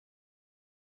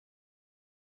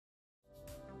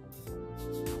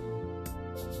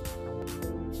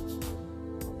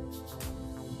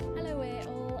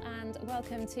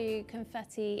welcome to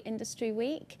Confetti Industry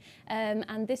Week,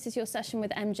 and this is your session with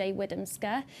MJ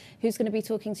Widomska, who's going to be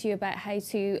talking to you about how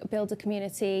to build a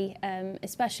community,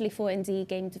 especially for indie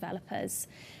game developers.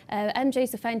 MJ is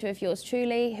the founder of Yours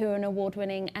Truly, who are an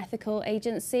award-winning ethical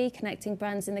agency connecting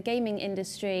brands in the gaming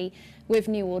industry with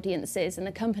new audiences, and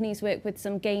the company's worked with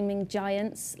some gaming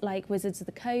giants like Wizards of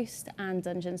the Coast and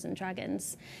Dungeons and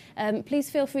Dragons.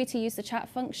 Please feel free to use the chat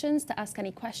functions to ask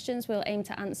any questions. We'll aim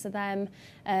to answer them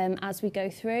as we go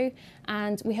through,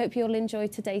 and we hope you'll enjoy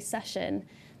today's session.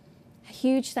 A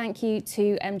huge thank you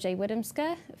to MJ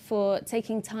Widomska for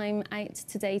taking time out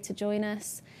today to join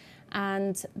us,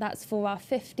 and that's for our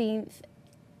 15th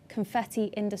Confetti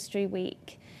Industry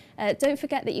Week. Don't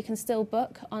forget that you can still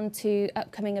book onto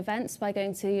upcoming events by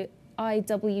going to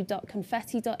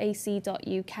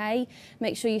iw.confetti.ac.uk.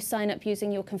 Make sure you sign up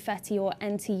using your Confetti or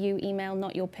NTU email,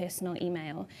 not your personal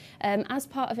email. As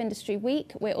part of Industry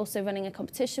Week, we're also running a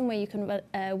competition where you can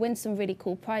win some really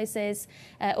cool prizes.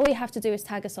 All you have to do is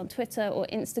tag us on Twitter or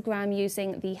Instagram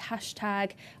using the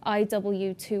hashtag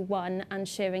IW21 and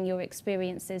sharing your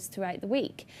experiences throughout the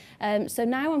week. So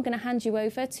now I'm going to hand you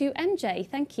over to MJ.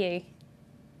 Thank you.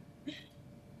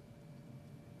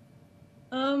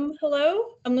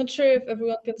 Hello, I'm not sure if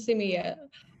everyone can see me yet.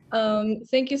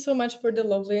 Thank you so much for the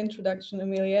lovely introduction,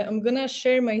 Amelia. I'm gonna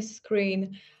share my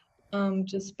screen.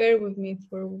 Just bear with me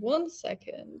for 1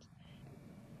 second.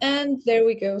 And there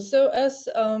we go. So as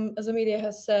Amelia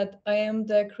has said, I am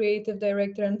the creative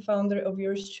director and founder of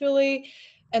Yours Truly,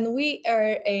 and we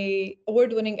are a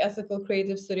award-winning ethical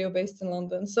creative studio based in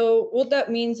London. So what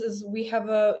that means is we have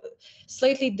a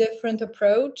slightly different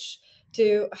approach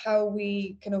to how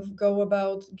we kind of go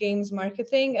about games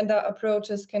marketing, and that approach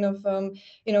is kind of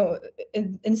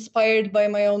inspired by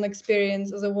my own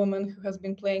experience as a woman who has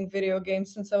been playing video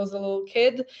games since I was a little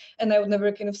kid, and I would never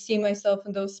kind of see myself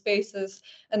in those spaces.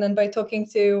 And then by talking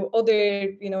to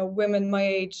other women my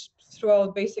age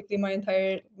throughout basically my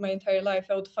entire life,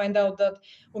 I would find out that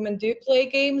women do play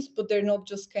games, but they're not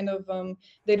just kind of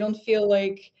they don't feel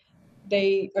like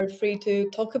they are free to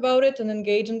talk about it and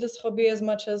engage in this hobby as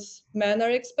much as men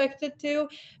are expected to.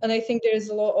 And I think there's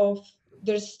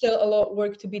still a lot of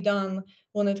work to be done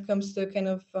when it comes to kind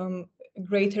of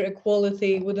greater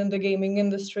equality within the gaming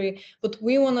industry. But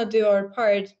we want to do our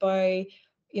part by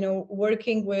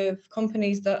working with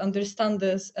companies that understand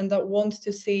this and that want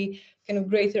to see kind of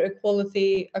greater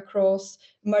equality across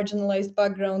marginalized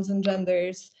backgrounds and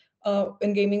genders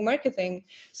in gaming marketing.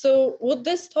 So what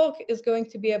this talk is going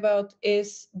to be about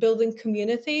is building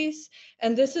communities,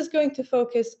 and this is going to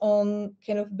focus on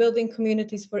kind of building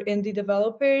communities for indie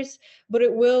developers, but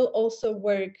it will also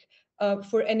work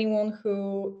for anyone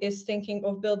who is thinking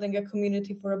of building a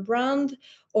community for a brand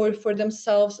or for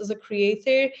themselves as a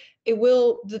creator.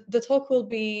 The talk will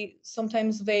be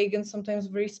sometimes vague and sometimes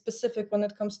very specific when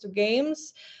it comes to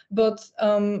games, but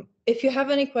if you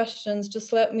have any questions,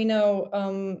 just let me know.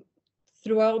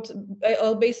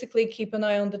 I'll basically keep an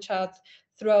eye on the chat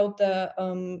throughout the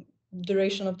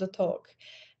duration of the talk.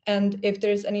 And if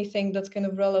there's anything that's kind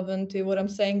of relevant to what I'm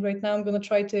saying right now, I'm going to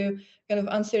try to kind of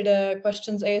answer the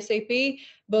questions ASAP.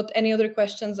 But any other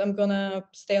questions, I'm going to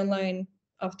stay online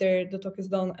after the talk is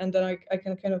done, and then I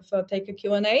can kind of take a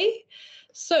Q&A.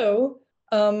 So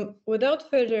without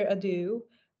further ado,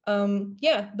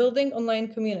 building online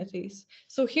communities.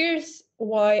 So here's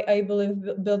why I believe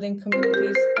building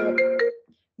communities.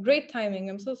 Great timing,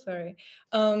 I'm so sorry.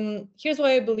 Here's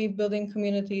why I believe building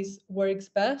communities works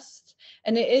best.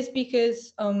 And it is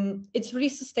because it's really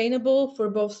sustainable for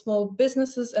both small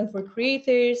businesses and for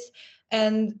creators.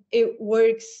 And it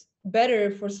works better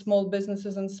for small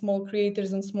businesses and small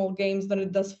creators and small games than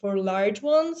it does for large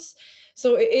ones.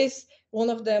 So it is one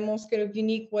of the most kind of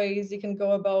unique ways you can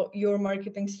go about your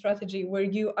marketing strategy, where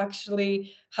you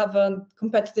actually have a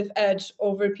competitive edge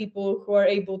over people who are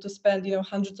able to spend,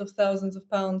 hundreds of thousands of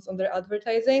pounds on their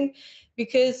advertising.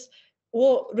 Because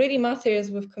what really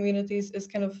matters with communities is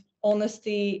kind of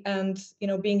honesty and,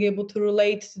 being able to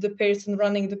relate to the person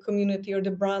running the community or the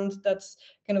brand that's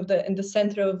kind of in the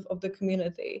center of the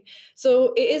community.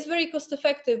 So it is very cost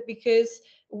effective because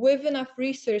with enough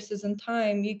resources and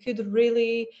time, you could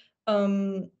really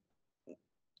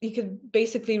you could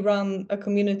basically run a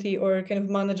community or kind of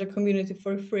manage a community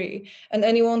for free. And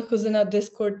anyone who's in a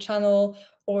Discord channel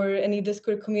or any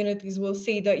Discord communities will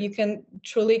see that you can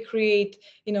truly create,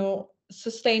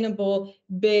 sustainable,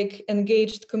 big,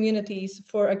 engaged communities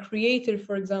for a creator,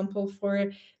 for example,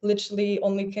 for literally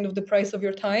only kind of the price of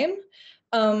your time.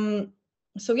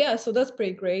 So that's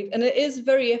pretty great. And it is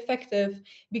very effective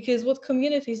because what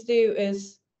communities do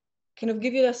is kind of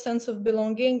give you a sense of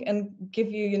belonging and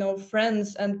give you, you know,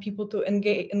 friends and people to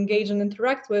engage and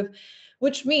interact with,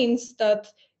 which means that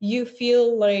you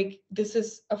feel like this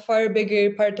is a far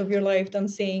bigger part of your life than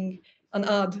seeing an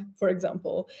ad, for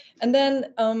example. And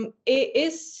then it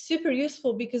is super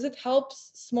useful because it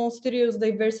helps small studios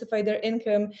diversify their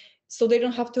income, so they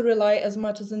don't have to rely as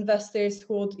much as investors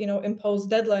who would, you know, impose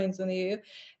deadlines on you.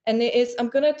 And it is, I'm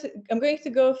going to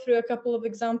go through a couple of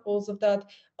examples of that.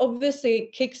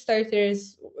 Obviously,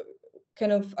 Kickstarters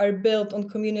kind of are built on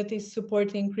communities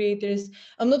supporting creators.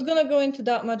 I'm not going to go into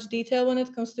that much detail when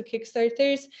it comes to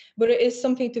Kickstarters, but it is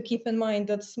something to keep in mind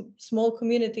that small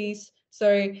communities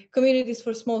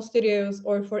for small studios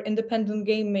or for independent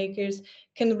game makers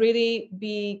can really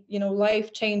be, you know,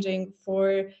 life-changing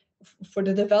for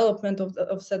the development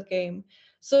of said game.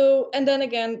 So, and then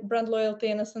again, brand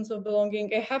loyalty and a sense of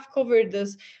belonging. I have covered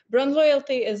this. Brand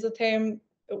loyalty is a term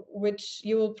which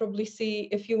you will probably see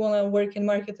if you want to work in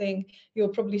marketing,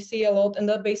 you'll probably see a lot. And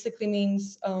that basically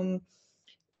means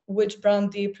which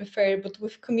brand do you prefer? But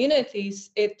with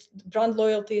communities, brand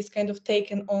loyalty is kind of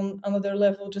taken on another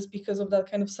level just because of that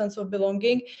kind of sense of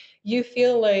belonging. You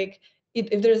feel like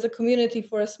if there's a community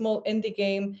for a small indie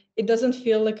game, it doesn't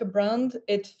feel like a brand,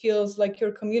 it feels like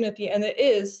your community, and it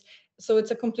is. So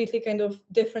it's a completely kind of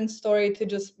different story to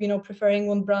just, you know, preferring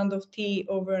one brand of tea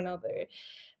over another.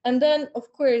 And then,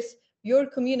 of course, your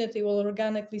community will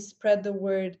organically spread the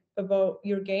word about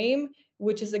your game,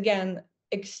 which is, again,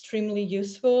 extremely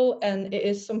useful. And it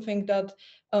is something that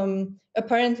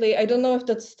apparently, I don't know if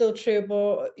that's still true,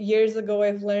 but years ago,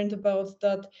 I've learned about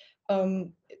that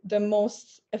the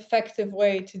most effective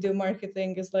way to do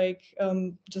marketing is like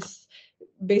just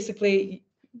basically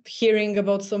hearing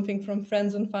about something from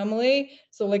friends and family,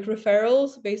 so like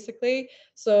referrals basically.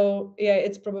 So yeah,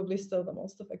 it's probably still the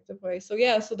most effective way. So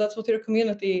yeah, so that's what your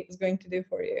community is going to do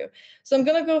for you. So I'm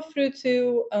gonna go through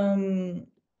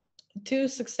two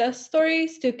success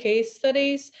stories, two case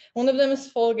studies. One of them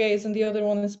is Fall Guys and the other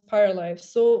one is Paralife.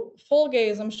 So Fall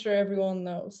Guys, I'm sure everyone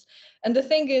knows. And the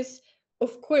thing is,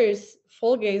 of course,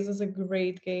 Fall Guys is a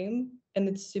great game and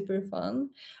it's super fun.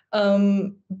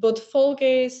 But Fall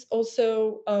Guys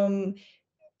also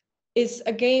is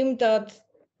a game that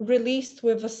released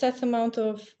with a set amount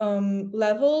of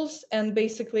levels, and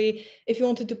basically if you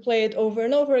wanted to play it over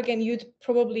and over again, you'd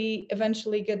probably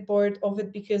eventually get bored of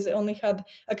it because it only had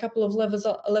a couple of levels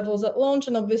at launch.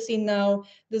 And obviously now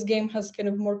this game has kind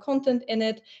of more content in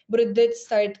it, but it did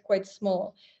start quite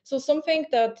small. So something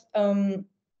that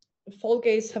Fall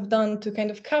Guys have done to kind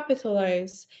of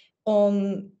capitalize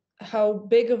on how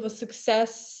big of a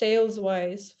success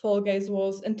sales-wise Fall Guys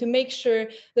was, and to make sure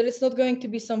that it's not going to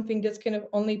be something that's kind of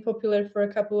only popular for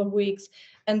a couple of weeks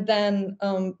and then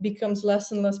becomes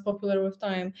less and less popular with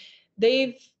time.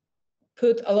 They've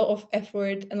put a lot of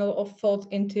effort and a lot of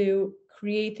thought into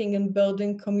creating and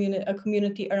building a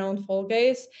community around Fall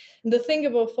Guys. And the thing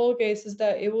about Fall Guys is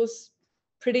that it was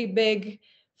pretty big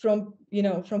from, you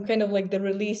know, from kind of like the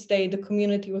release day. The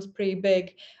community was pretty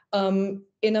big.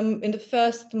 In the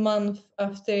first month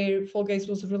after Fall Guys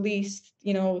was released,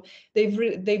 you know, they've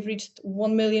reached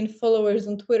 1 million followers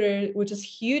on Twitter, which is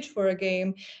huge for a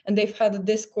game, and they've had a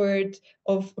Discord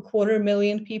of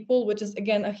 250,000 people, which is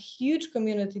again a huge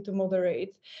community to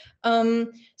moderate.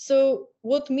 So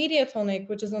what Mediatonic,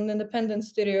 which is an independent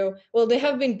studio, well, they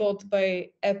have been bought by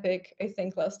Epic, I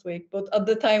think, last week, but at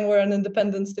the time we're an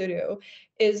independent studio,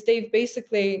 is they've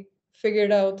basically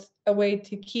figured out a way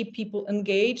to keep people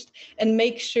engaged and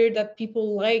make sure that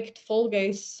people liked Fall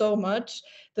Guys so much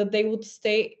that they would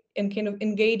stay and kind of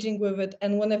engaging with it.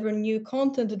 And whenever new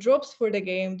content drops for the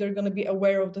game, they're going to be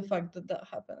aware of the fact that that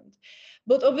happened.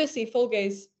 But obviously, Fall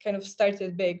Guys kind of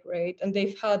started big, right? And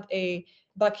they've had a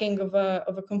backing of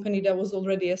a company that was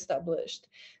already established.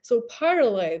 So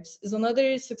Paralives is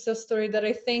another success story that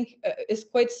I think is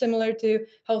quite similar to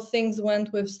how things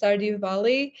went with Stardew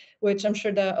Valley, which I'm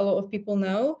sure that a lot of people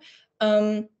know.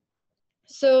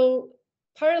 So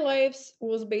Paralives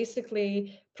was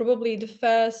basically probably the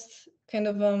first kind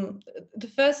of the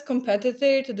first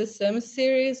competitor to the Sims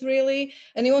series, really.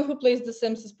 Anyone who plays the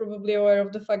Sims is probably aware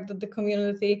of the fact that the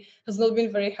community has not been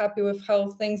very happy with how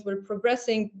things were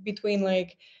progressing between,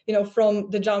 like, you know, from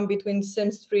the jump between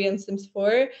Sims 3 and Sims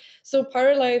 4. So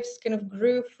Paralives kind of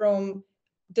grew from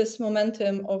this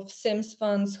momentum of Sims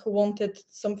fans who wanted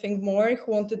something more,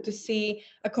 who wanted to see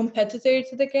a competitor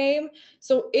to the game.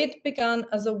 So it began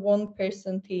as a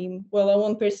one-person team, well, a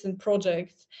one-person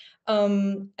project.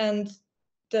 And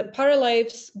the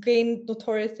Paralives gained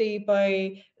notoriety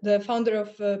by the founder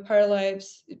of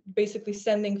Paralives basically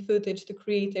sending footage to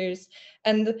creators,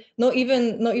 and not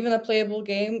even a playable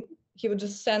game. he would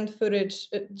just send footage,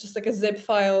 just like a zip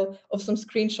file of some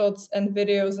screenshots and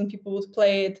videos, and people would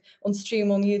play it on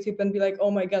stream on YouTube and be like,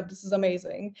 oh my God, this is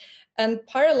amazing. And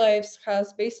Paralives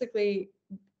has basically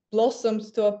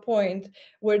blossomed to a point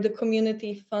where the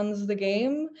community funds the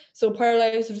game. So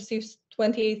Paralives receives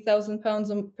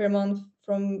 £28,000 per month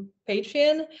from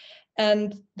Patreon.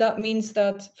 And that means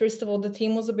that, first of all, the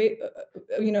team was a bit,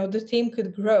 the team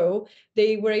could grow.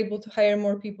 They were able to hire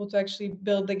more people to actually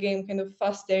build the game kind of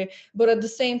faster. But at the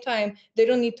same time, they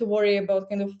don't need to worry about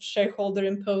kind of shareholder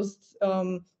imposed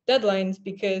deadlines,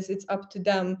 because it's up to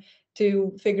them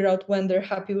to figure out when they're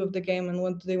happy with the game and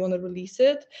when do they want to release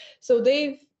it. So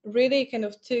they've really kind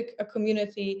of took a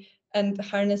community and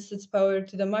harnessed its power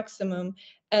to the maximum.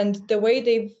 And the way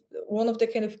one of the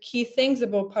kind of key things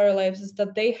about Paralives is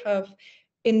that they have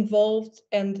involved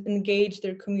and engaged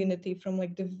their community from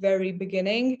like the very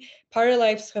beginning.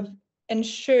 Paralives have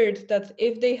ensured that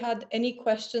if they had any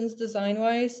questions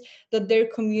design-wise, that their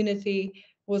community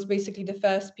was basically the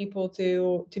first people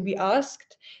to be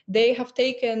asked. They have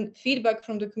taken feedback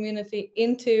from the community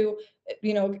into,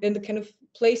 in the kind of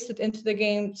placed it into the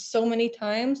game so many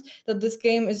times that this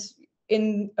game is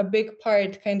in a big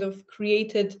part kind of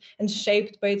created and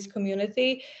shaped by its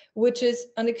community, which is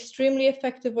an extremely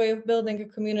effective way of building a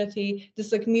community,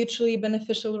 this like mutually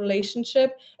beneficial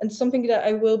relationship, and something that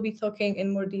I will be talking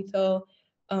in more detail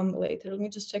later. Let me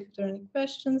just check if there are any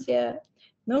questions. Yeah,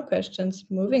 no questions,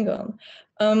 moving on.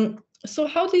 So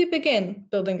how do you begin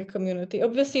building a community?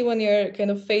 Obviously, when you're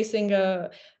kind of facing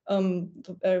a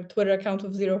Twitter account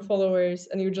with 0 followers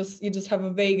and you just have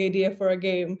a vague idea for a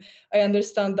game, I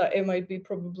understand that it might be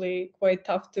probably quite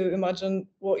tough to imagine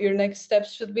what your next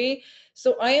steps should be.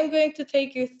 So I am going to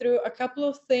take you through a couple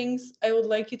of things I would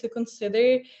like you to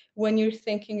consider when you're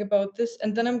thinking about this,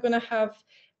 and then I'm going to have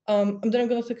and then I'm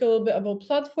going to talk a little bit about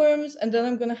platforms, and then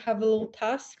I'm going to have a little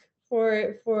task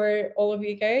for all of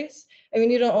you guys. I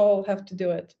mean, you don't all have to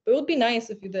do it, but it would be nice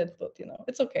if you did, but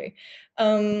it's okay.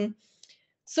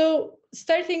 So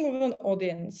starting with an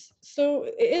audience. So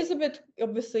it is a bit,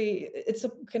 obviously, it's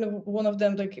a kind of one of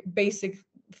them like basic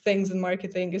things in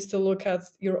marketing is to look at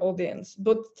your audience.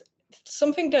 But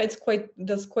something that's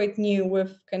quite new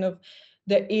with kind of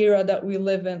the era that we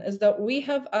live in is that we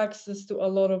have access to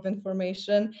a lot of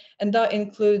information, and that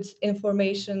includes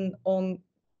information on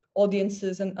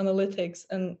audiences and analytics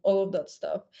and all of that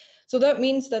stuff. So that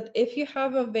means that if you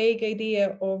have a vague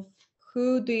idea of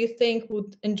who do you think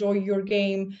would enjoy your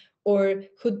game, or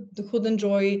could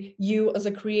enjoy you as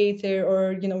a creator,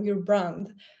 or your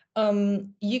brand,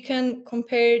 you can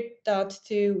compare that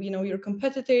to your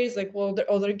competitors, like what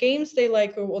other games they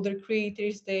like or other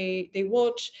creators they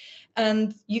watch,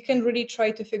 and you can really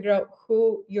try to figure out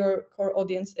who your core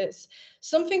audience is.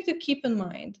 Something to keep in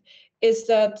mind is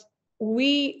that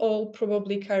we all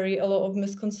probably carry a lot of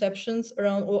misconceptions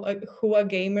around who a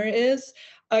gamer is.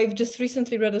 I've just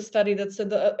recently read a study that said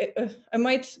that I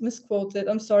might misquote it.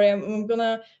 I'm sorry. I'm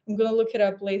gonna look it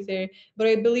up later. But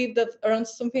I believe that around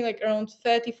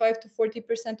 35 to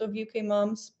 40% of UK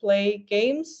moms play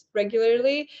games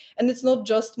regularly, and it's not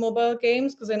just mobile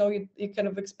games, because I know you kind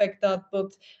of expect that,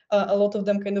 but a lot of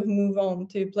them kind of move on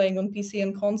to playing on PC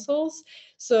and consoles.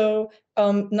 So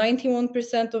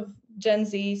 91% of Gen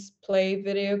Zs play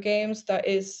video games. That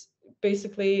is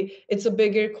basically, it's a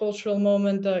bigger cultural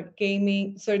moment that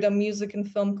that music and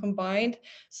film combined.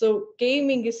 So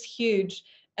gaming is huge,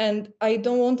 and I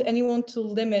don't want anyone to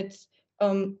limit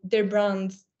their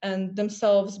brands and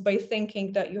themselves by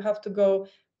thinking that you have to go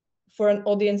for an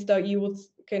audience that you would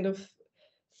kind of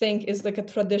think is like a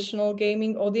traditional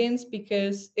gaming audience,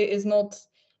 because it is not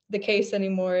the case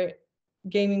anymore.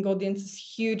 Gaming audience is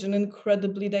huge and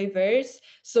incredibly diverse.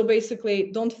 So basically,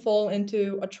 don't fall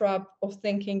into a trap of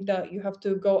thinking that you have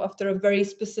to go after a very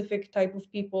specific type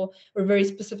of people or very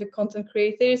specific content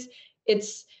creators.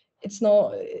 It's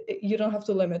not, you don't have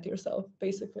to limit yourself,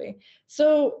 basically.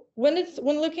 So when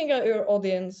looking at your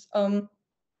audience,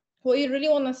 what you really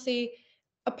want to see,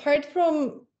 apart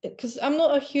from, because I'm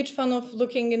not a huge fan of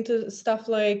looking into stuff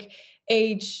like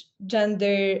age,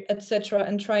 gender, etc.,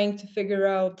 and trying to figure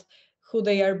out who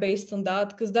they are based on that,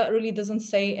 because that really doesn't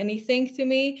say anything to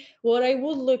me. What I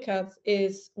would look at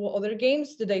is, what other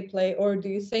games do they play, or do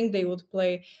you think they would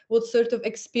play? What sort of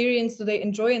experience do they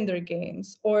enjoy in their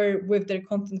games or with their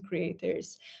content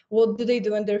creators? What do they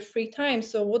do in their free time?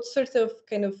 So what sort of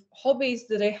kind of hobbies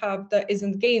do they have that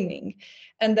isn't gaming?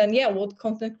 And then, yeah, what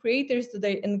content creators do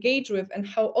they engage with, and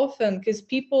how often? Because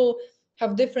people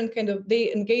have different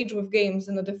they engage with games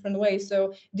in a different way.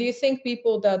 So do you think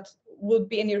people that would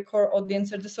be in your core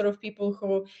audience are the sort of people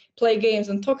who play games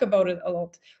and talk about it a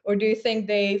lot? Or do you think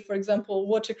they, for example,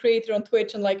 watch a creator on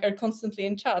Twitch and like are constantly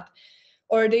in chat?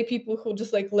 Or are they people who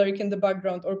just like lurk in the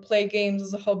background or play games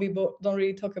as a hobby but don't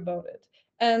really talk about it?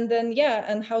 And then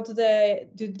and how do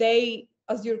they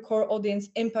as your core audience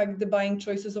impact the buying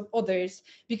choices of others?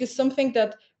 Because something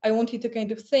that I want you to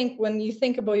kind of think when you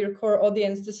think about your core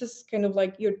audience, this is kind of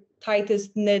like your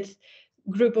tightest knit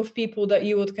group of people that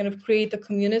you would kind of create a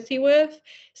community with.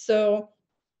 So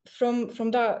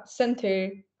from that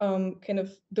center, kind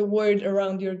of the word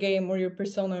around your game or your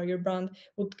persona or your brand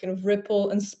would kind of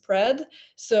ripple and spread.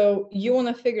 So you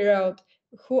want to figure out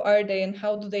who are they and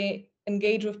how do they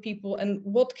engage with people, and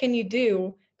what can you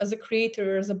do as a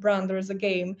creator or as a brand or as a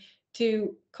game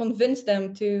to convince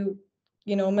them to,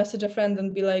 you know, message a friend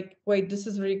and be like, wait, this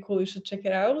is really cool, you should check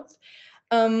it out.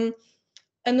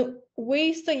 And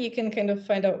ways that you can kind of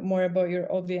find out more about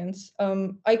your audience.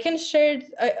 I can share,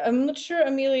 I'm not sure,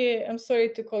 Amelia, I'm sorry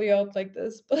to call you out like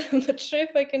this, but I'm not sure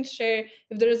if I can share,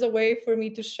 if there is a way for me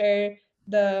to share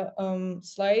the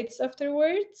slides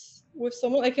afterwards with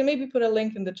someone. I can maybe put a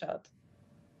link in the chat.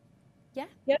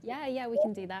 Yeah, we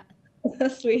can do that.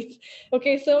 Sweet.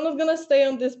 Okay, so I'm not gonna stay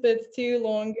on this bit too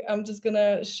long. I'm just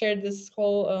gonna share this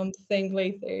whole thing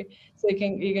later, so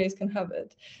you guys can have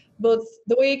it. But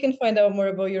the way you can find out more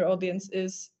about your audience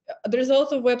is there's a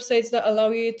lot of websites that allow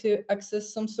you to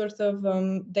access some sort of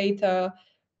data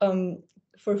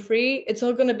for free. It's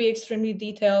not going to be extremely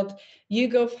detailed.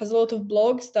 YouGov has a lot of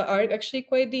blogs that are actually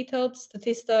quite detailed.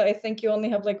 Statista, I think you only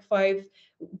have like 5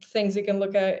 things you can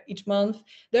look at each month.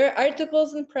 There are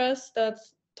articles in press that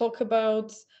talk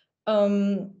about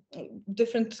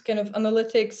different kind of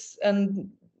analytics and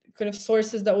kind of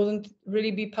sources that wouldn't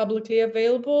really be publicly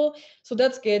available. So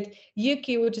that's good.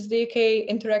 UKI, which is the UK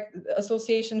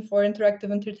Association for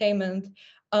Interactive Entertainment,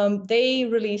 they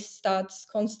release stats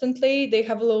constantly. They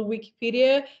have a little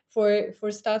Wikipedia for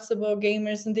stats about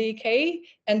gamers in the UK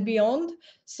and beyond.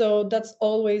 So that's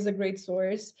always a great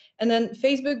source. And then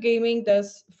Facebook Gaming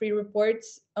does free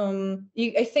reports.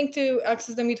 I think to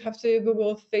access them, you'd have to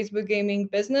Google Facebook Gaming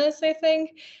Business, I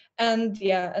think. And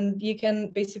you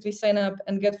can basically sign up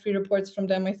and get free reports from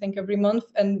them, I think, every month.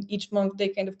 And each month they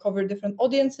kind of cover different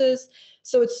audiences.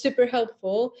 So it's super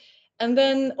helpful. And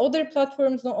then other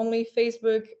platforms, not only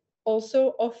Facebook,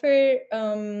 also offer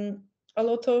a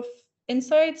lot of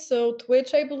insights. So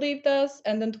Twitch, I believe, does,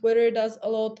 and then Twitter does a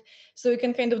lot. So you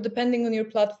can kind of, depending on your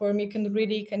platform, you can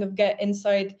really kind of get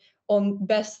insight on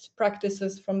best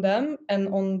practices from them and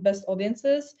on best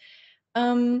audiences.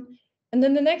 And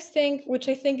then the next thing, which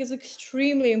I think is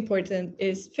extremely important,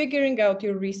 is figuring out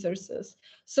your resources.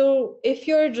 So if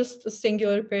you're just a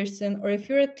singular person or if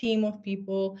you're a team of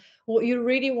people, what you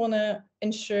really want to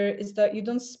ensure is that you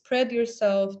don't spread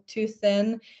yourself too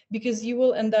thin, because you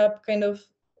will end up kind of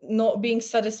not being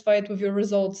satisfied with your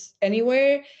results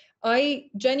anywhere. I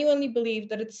genuinely believe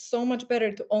that it's so much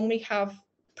better to only have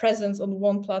presence on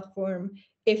one platform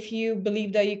if you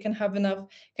believe that you can have enough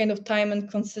kind of time and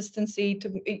consistency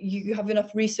you have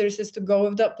enough resources to go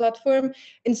with that platform,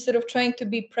 instead of trying to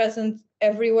be present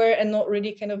everywhere and not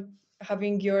really kind of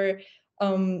having your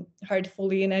heart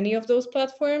fully in any of those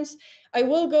platforms. I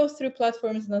will go through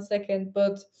platforms in a second,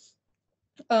 but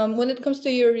when it comes to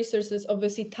your resources,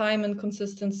 obviously time and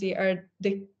consistency are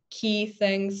the key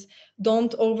things.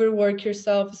 Don't overwork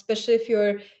yourself, especially if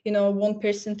you're, you know, a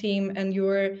one-person team and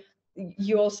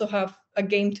you also have a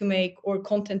game to make or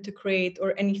content to create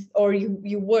or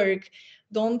you work.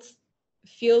 Don't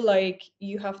feel like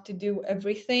you have to do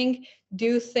everything.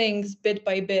 Do things bit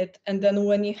by bit, and then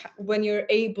when you're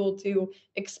able to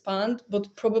expand,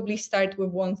 but probably start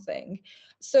with one thing.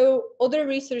 So other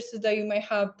resources that you might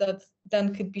have that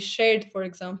then could be shared, for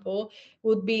example,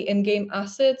 would be in-game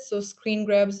assets, so screen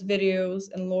grabs,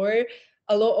 videos, and lore.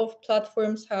 A lot of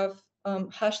platforms have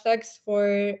hashtags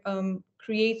for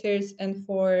creators and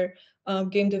for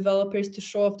game developers to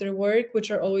show off their work, which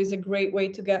are always a great way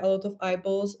to get a lot of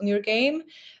eyeballs on your game.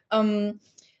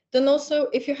 Then also,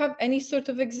 if you have any sort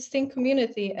of existing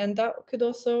community, and that could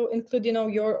also include, you know,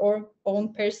 your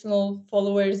own personal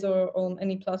followers or on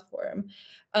any platform.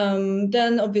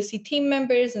 Then obviously team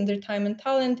members and their time and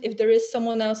talent. If there is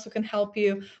someone else who can help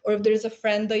you, or if there's a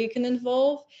friend that you can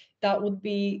involve, that would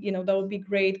be, you know, that would be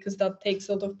great, because that takes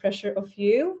a lot of pressure off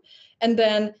you. And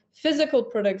then physical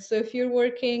products. So if you're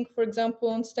working, for example,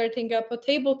 on starting up a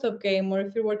tabletop game, or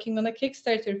if you're working on a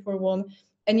Kickstarter for one,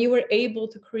 and you were able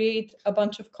to create a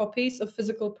bunch of copies of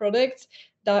physical products,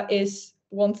 that is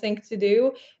one thing to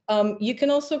do. You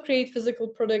can also create physical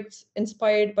products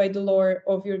inspired by the lore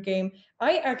of your game.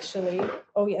 I actually,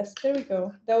 oh yes, there we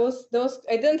go. That was,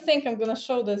 I didn't think I'm gonna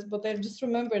show this, but I just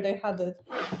remembered I had it.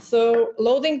 So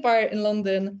Loading Bar in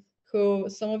London, who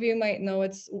some of you might know,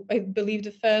 it's, I believe,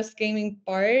 the first gaming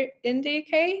bar in the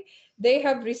UK. They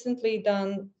have recently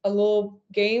done a little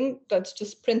game that's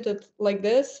just printed like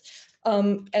this,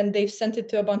 and they've sent it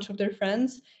to a bunch of their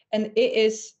friends. And it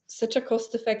is such a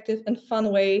cost-effective and fun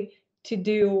way to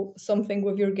do something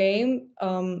with your game,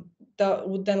 that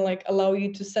would then like allow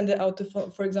you to send it out to,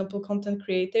 for example, content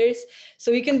creators.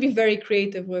 So you can be very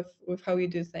creative with how you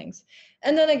do things.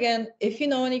 And then again, if you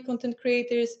know any content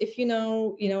creators, if you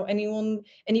know anyone,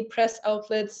 any press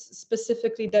outlets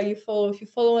specifically that you follow, if you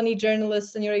follow any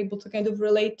journalists and you're able to kind of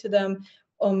relate to them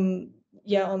on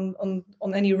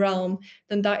any realm,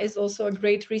 then that is also a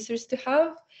great resource to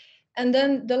have. And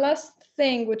then the last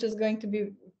thing, which is going to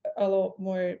be a lot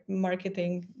more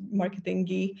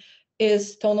marketing-y,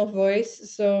 is tone of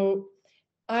voice. So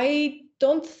I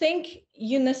don't think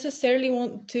you necessarily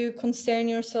want to concern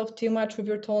yourself too much with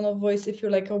your tone of voice if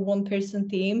you're like a one-person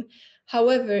team.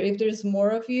 However, if there's more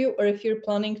of you, or if you're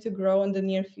planning to grow in the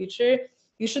near future,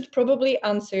 you should probably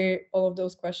answer all of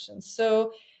those questions.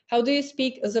 So how do you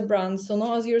speak as a brand? So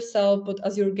not as yourself, but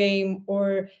as your game,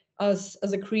 or as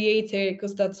a creator,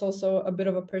 because that's also a bit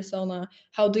of a persona.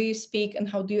 How do you speak and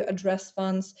how do you address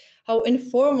fans? How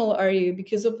informal are you?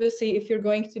 Because obviously if you're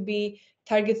going to be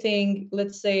targeting,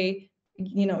 let's say,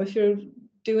 if you're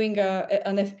doing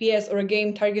an FPS or a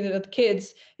game targeted at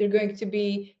kids, you're going to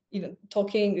be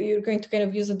you're going to kind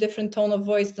of use a different tone of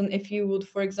voice than if you would,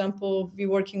 for example, be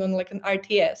working on like an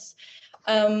RTS.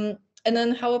 And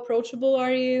then how approachable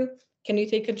are you? Can you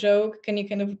take a joke? Can you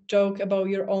kind of joke about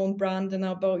your own brand and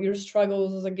about your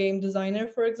struggles as a game designer,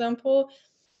 for example?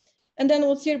 And then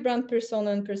what's your brand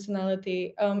persona and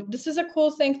personality? This is a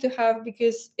cool thing to have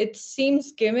because it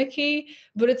seems gimmicky,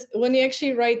 but it's when you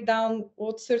actually write down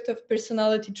what sort of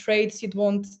personality traits you'd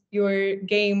want your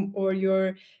game or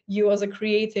you as a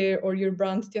creator or your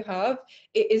brand to have,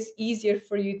 it is easier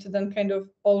for you to then kind of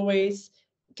always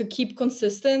to keep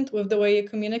consistent with the way you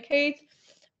communicate.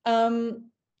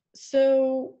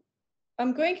 So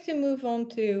I'm going to move on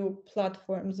to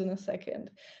platforms in a second.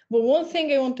 But one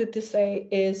thing I wanted to say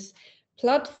is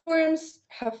platforms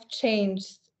have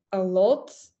changed a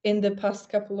lot in the past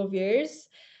couple of years.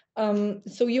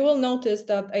 So you will notice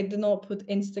that I did not put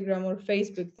Instagram or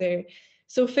Facebook there.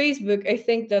 So Facebook, I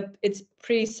think that it's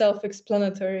pretty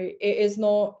self-explanatory. It is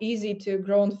not easy to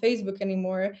grow on Facebook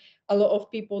anymore. A lot of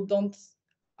people don't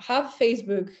have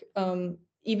Facebook,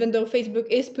 even though Facebook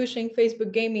is pushing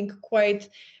Facebook gaming quite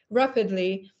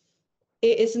rapidly.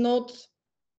 It is not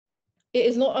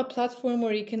a platform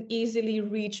where you can easily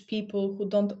reach people who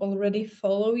don't already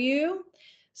follow you.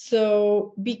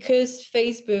 So because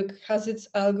Facebook has its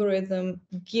algorithm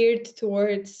geared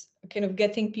towards kind of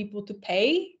getting people to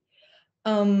pay,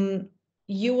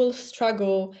 you will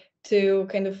struggle to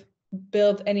kind of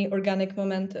build any organic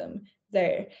momentum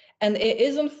there. And it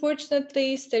is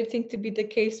unfortunately starting to be the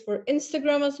case for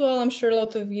Instagram as well. I'm sure a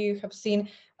lot of you have seen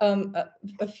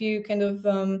a few kind of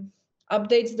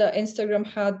updates that Instagram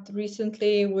had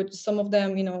recently, with some of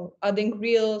them, adding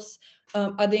reels,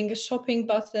 adding a shopping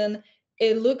button.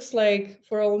 It looks like,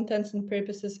 for all intents and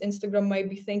purposes, Instagram might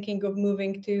be thinking of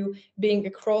moving to being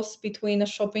a cross between a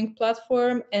shopping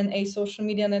platform and a social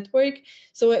media network.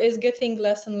 So it is getting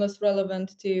less and less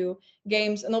relevant to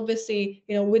games. And obviously,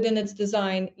 within its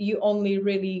design, you only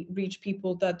really reach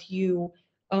people that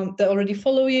that already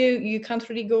follow you. You can't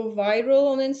really go viral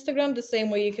on Instagram the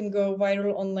same way you can go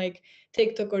viral on like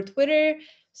TikTok or Twitter.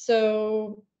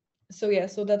 So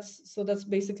that's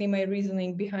basically my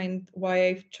reasoning behind why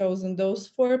I've chosen those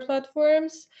 4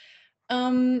 platforms.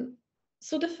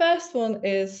 So the first one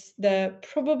is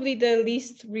probably the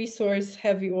least resource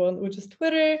heavy one, which is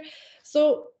Twitter.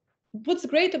 So what's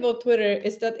great about Twitter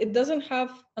is that it doesn't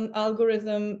have an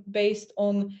algorithm based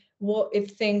on what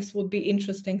it thinks would be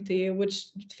interesting to you, which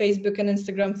Facebook and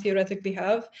Instagram theoretically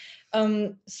have.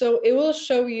 So it will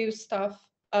show you stuff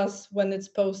as when it's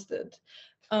posted.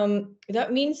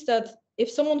 That means that if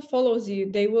someone follows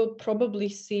you, they will probably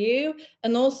see you,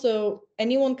 and also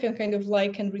anyone can kind of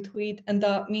like and retweet, and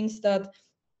that means that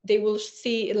they will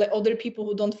see, like, other people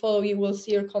who don't follow you will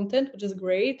see your content, which is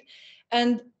great.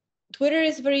 And Twitter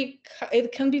is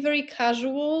it can be very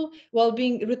casual while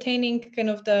retaining kind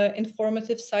of the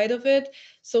informative side of it.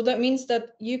 So that means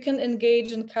that you can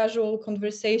engage in casual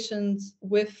conversations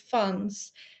with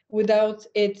fans without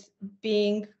it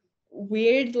being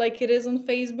weird like it is on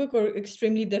Facebook, or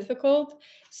extremely difficult.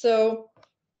 So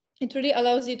it really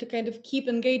allows you to kind of keep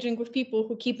engaging with people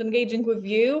who keep engaging with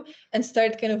you and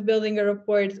start kind of building a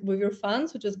rapport with your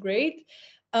fans, which is great.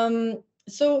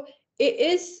 So it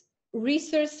is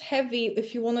resource heavy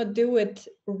if you want to do it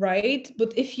right.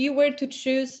 But if you were to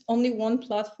choose only one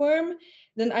platform,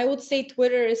 then I would say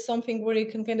Twitter is something where you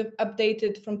can kind of update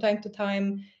it from time to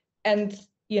time and,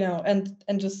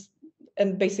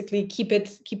 and basically keep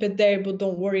it there, but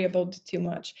don't worry about it too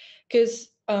much. Because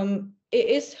it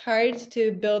is hard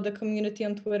to build a community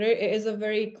on Twitter. It is a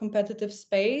very competitive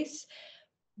space,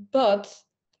 but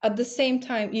at the same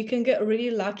time, you can get really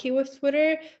lucky with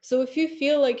Twitter. So if you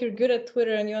feel like you're good at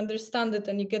Twitter and you understand it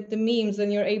and you get the memes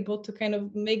and you're able to kind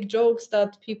of make jokes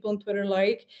that people on Twitter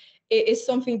like, it is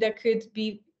something that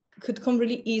could come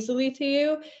really easily to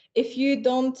you. If you're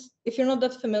not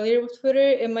that familiar with Twitter,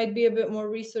 it might be a bit more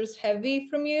resource heavy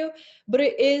from you, but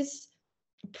it is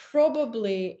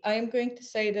probably, I am going to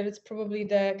say that it's probably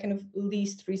the kind of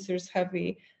least resource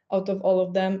heavy out of all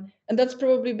of them. And that's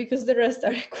probably because the rest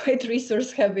are quite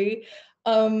resource heavy.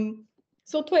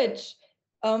 So Twitch.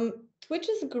 Twitch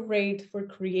is great for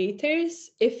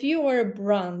creators. If you are a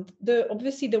brand,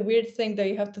 obviously the weird thing that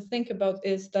you have to think about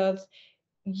is that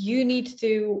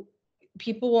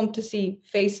people want to see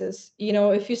faces.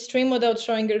 If you stream without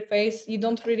showing your face,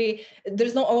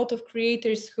 there's not a lot of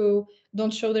creators who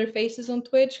don't show their faces on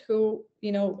Twitch who,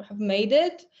 have made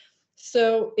it.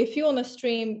 So if you want to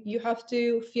stream, you have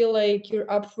to feel like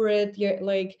you're up for it.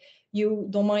 You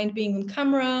don't mind being on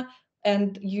camera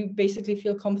and you basically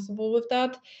feel comfortable with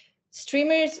that.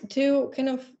 Streamers, to kind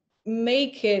of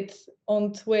make it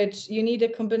on Twitch, you need a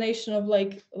combination of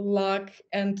luck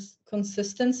and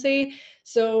consistency.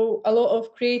 So a lot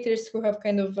of creators who have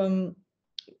kind of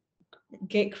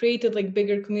created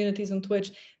bigger communities on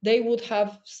Twitch, they would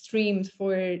have streamed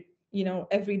for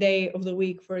every day of the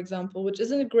week, for example, which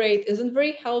isn't great, isn't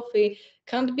very healthy,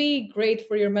 can't be great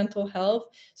for your mental health.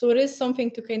 So it is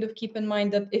something to kind of keep in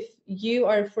mind, that if you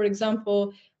are, for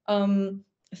example,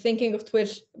 thinking of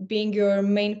Twitch being your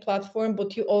main platform,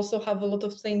 but you also have a lot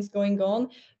of things going on,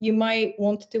 you might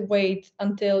want to wait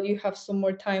until you have some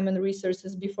more time and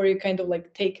resources before you kind of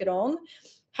take it on.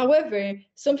 However,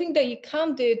 something that you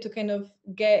can do to kind of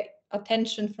get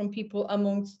attention from people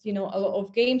amongst, a lot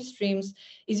of game streams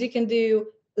is you can do,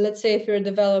 let's say if you're a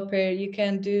developer, you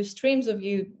can do streams of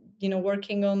you,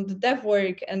 working on the dev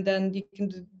work, and then you can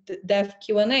do the dev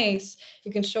Q&As,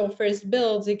 you can show first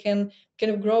builds, you can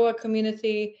kind of grow a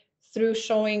community through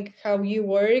showing how you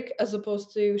work as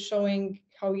opposed to showing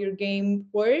how your game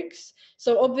works.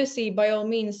 So obviously, by all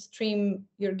means, stream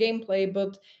your gameplay,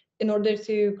 but in order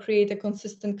to create a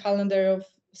consistent calendar of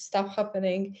stuff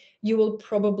happening, you will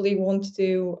probably want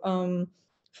to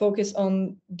focus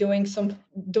on doing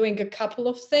a couple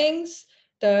of things.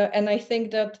 And I think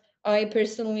that I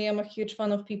personally am a huge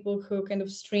fan of people who kind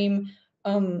of stream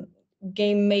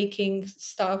game making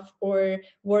stuff or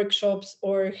workshops,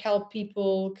 or help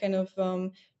people kind of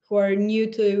who are new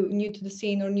to the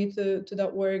scene or new to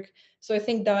that work. So I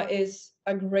think that is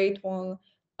a great one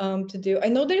to do. I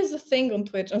know there's a thing on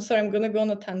Twitch. I'm sorry, I'm gonna go on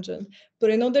a tangent,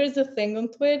 but I know there's a thing on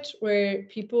Twitch where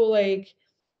people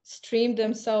stream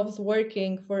themselves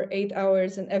working for 8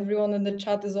 hours, and everyone in the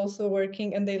chat is also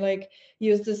working, and they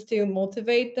use this to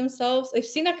motivate themselves. I've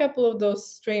seen a couple of those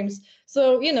streams,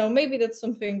 so maybe that's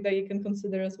something that you can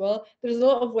consider as well. There's a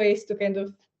lot of ways to kind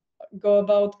of go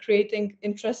about creating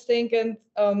interesting and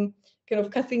kind of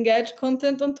cutting edge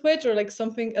content on Twitch, or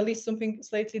at least something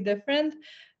slightly different.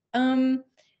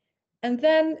 And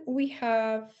then we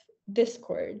have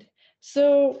Discord.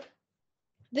 So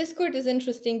Discord is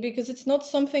interesting because it's not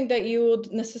something that you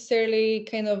would necessarily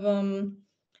kind of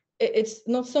it's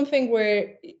not something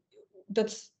where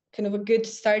that's kind of a good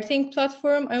starting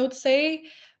platform, I would say.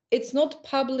 It's not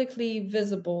publicly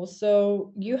visible,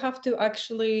 so you have to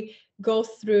actually go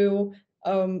through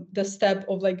the step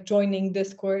of joining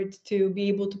Discord to be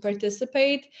able to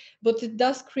participate. But it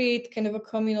does create kind of a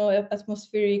communal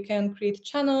atmosphere. You can create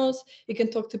channels, you can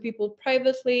talk to people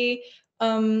privately,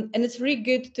 and it's really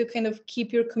good to kind of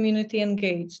keep your community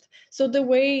engaged. So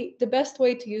the best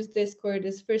way to use Discord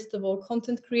is, first of all,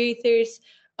 content creators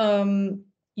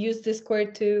use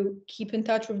Discord to keep in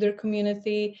touch with their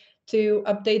community, to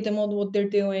update them on what they're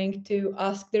doing, to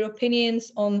ask their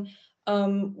opinions on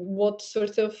what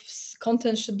sort of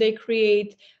content should they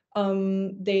create.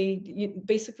 They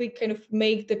basically kind of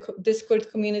make the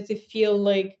Discord community feel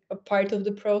like a part of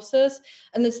the process.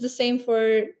 And it's the same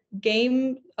for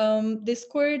game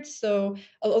Discord. So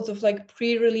a lot of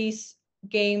pre-release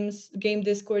game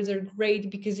Discords are great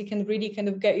because you can really kind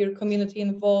of get your community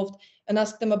involved and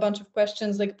ask them a bunch of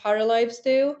questions like Paralives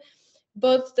do.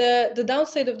 But the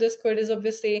downside of Discord is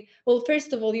obviously, well,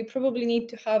 first of all, you probably need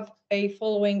to have a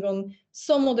following on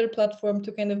some other platform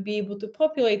to kind of be able to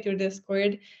populate your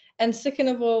Discord. And second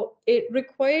of all, it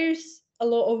requires a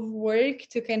lot of work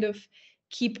to kind of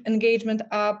keep engagement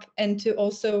up and to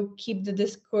also keep the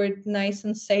Discord nice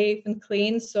and safe and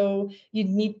clean. So you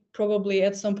need probably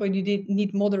at some point you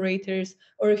need moderators,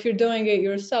 or if you're doing it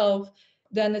yourself,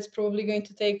 then it's probably going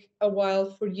to take a while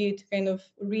for you to kind of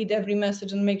read every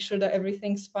message and make sure that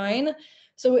everything's fine.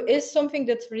 So it is something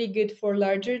that's really good for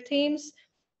larger teams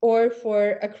or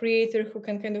for a creator who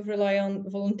can kind of rely on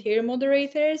volunteer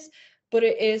moderators. But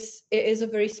it is a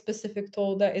very specific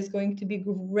tool that is going to be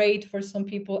great for some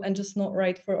people and just not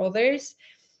right for others.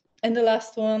 And the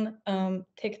last one,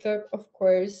 TikTok, of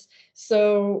course.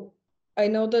 So I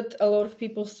know that a lot of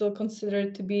people still consider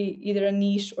it to be either a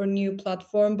niche or new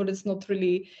platform, but it's not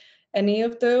really any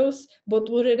of those. But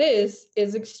what it is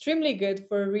extremely good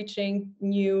for reaching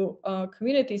new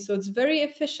communities. So it's very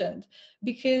efficient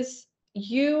because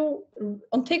you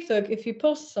on TikTok, if you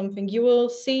post something, you will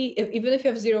see, even if you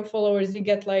have 0 followers, you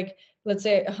get like, let's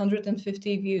say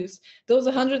 150 views. Those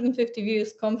 150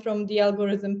 views come from the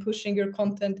algorithm pushing your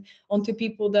content onto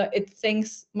people that it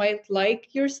thinks might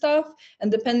like your stuff.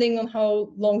 And depending on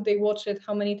how long they watch it,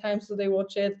 how many times do they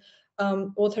watch it,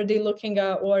 what are they looking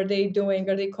at, what are they doing,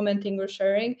 are they commenting or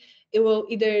sharing, it will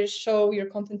either show your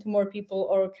content to more people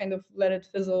or kind of let it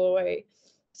fizzle away.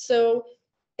 So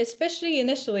especially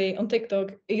initially on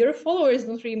TikTok, your followers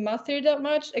don't really matter that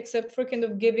much, except for kind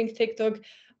of giving TikTok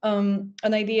an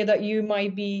idea that you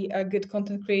might be a good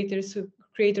content creator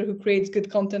who creates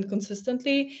good content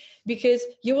consistently, because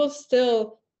you will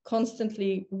still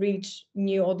constantly reach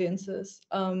new audiences,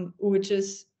 which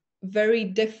is very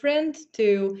different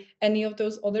to any of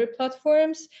those other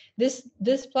platforms.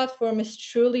 This platform is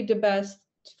truly the best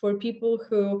for people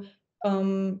who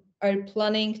are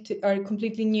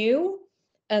completely new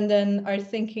and then are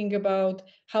thinking about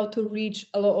how to reach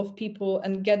a lot of people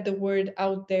and get the word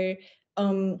out there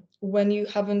when you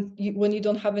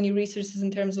don't have any resources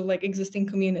in terms of like existing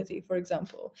community, for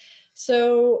example.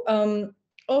 So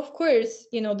of course,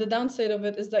 the downside of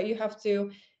it is that you have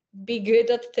to be good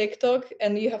at TikTok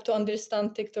and you have to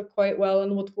understand TikTok quite well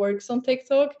and what works on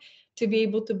TikTok to be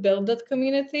able to build that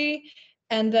community.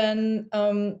 And then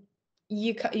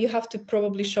you have to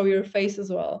probably show your face as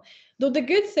well. Though the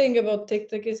good thing about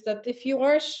TikTok is that if you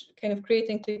are kind of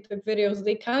creating TikTok videos,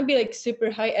 they can be like super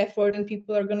high effort and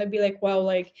people are going to be like, wow,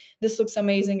 like this looks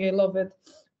amazing, I love it.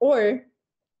 Or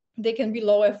they can be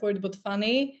low effort but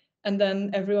funny, and then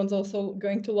everyone's also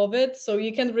going to love it. So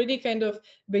you can really kind of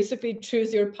basically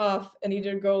choose your path and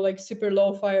either go like super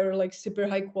lo-fi or like super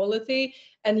high quality,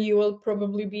 and you will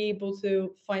probably be able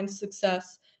to find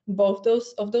success both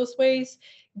of those ways.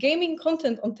 Gaming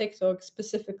content on TikTok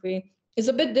specifically is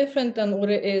a bit different than what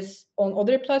it is on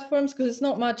other platforms, because it's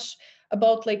not much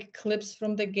about like clips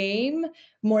from the game,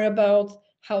 more about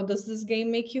how does this game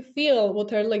make you feel?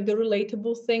 What are like the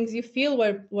relatable things you feel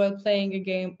while playing a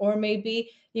game? Or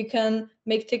maybe you can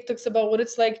make TikToks about what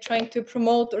it's like trying to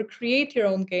promote or create your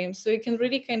own game. So you can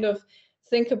really kind of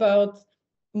think about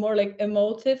more like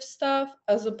emotive stuff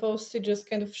as opposed to just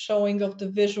kind of showing off the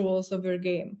visuals of your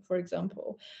game, for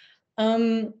example.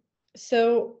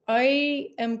 So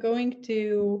I am going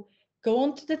to go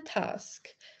on to the task.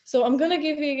 So I'm gonna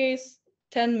give you guys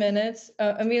 10 minutes.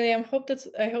 Amelia, I hope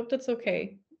that's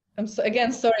okay. I'm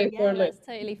sorry for that's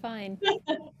totally fine.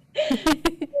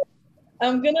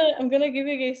 I'm gonna give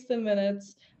you guys 10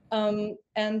 minutes. And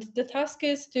the task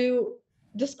is to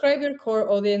describe your core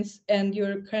audience and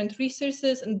your current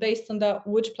resources, and based on that,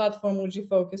 which platform would you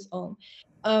focus on?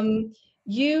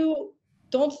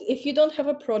 If you don't have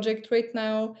a project right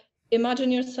now,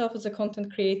 imagine yourself as a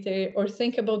content creator, or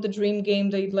think about the dream game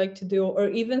that you'd like to do, or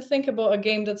even think about a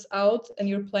game that's out and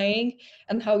you're playing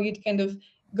and how you'd kind of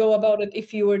go about it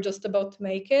if you were just about to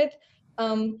make it.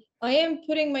 I am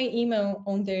putting my email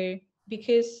on there,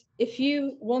 because if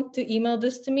you want to email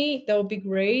this to me, that would be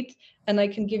great, and I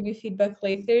can give you feedback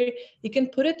later. You can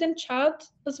put it in chat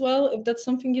as well if that's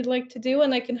something you'd like to do,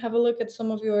 and I can have a look at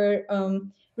some of your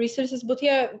resources. But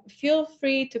yeah, feel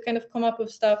free to kind of come up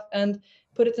with stuff and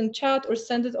put it in chat or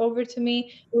send it over to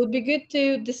me. It would be good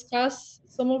to discuss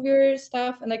some of your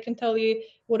stuff, and I can tell you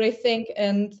what I think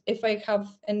and if I have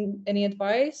any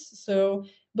advice. So,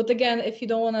 but again, if you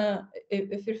don't want to,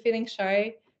 if you're feeling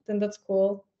shy, then that's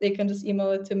cool. They can just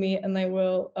email it to me and I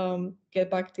will get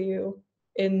back to you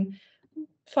in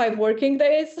 5 working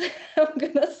days, I'm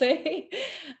gonna say.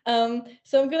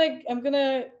 So I'm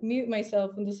gonna mute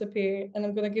myself and disappear, and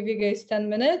I'm gonna give you guys 10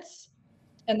 minutes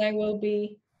and I will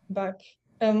be back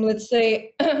let's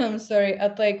say, sorry,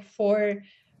 at like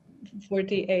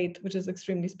 4:48, which is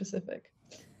extremely specific.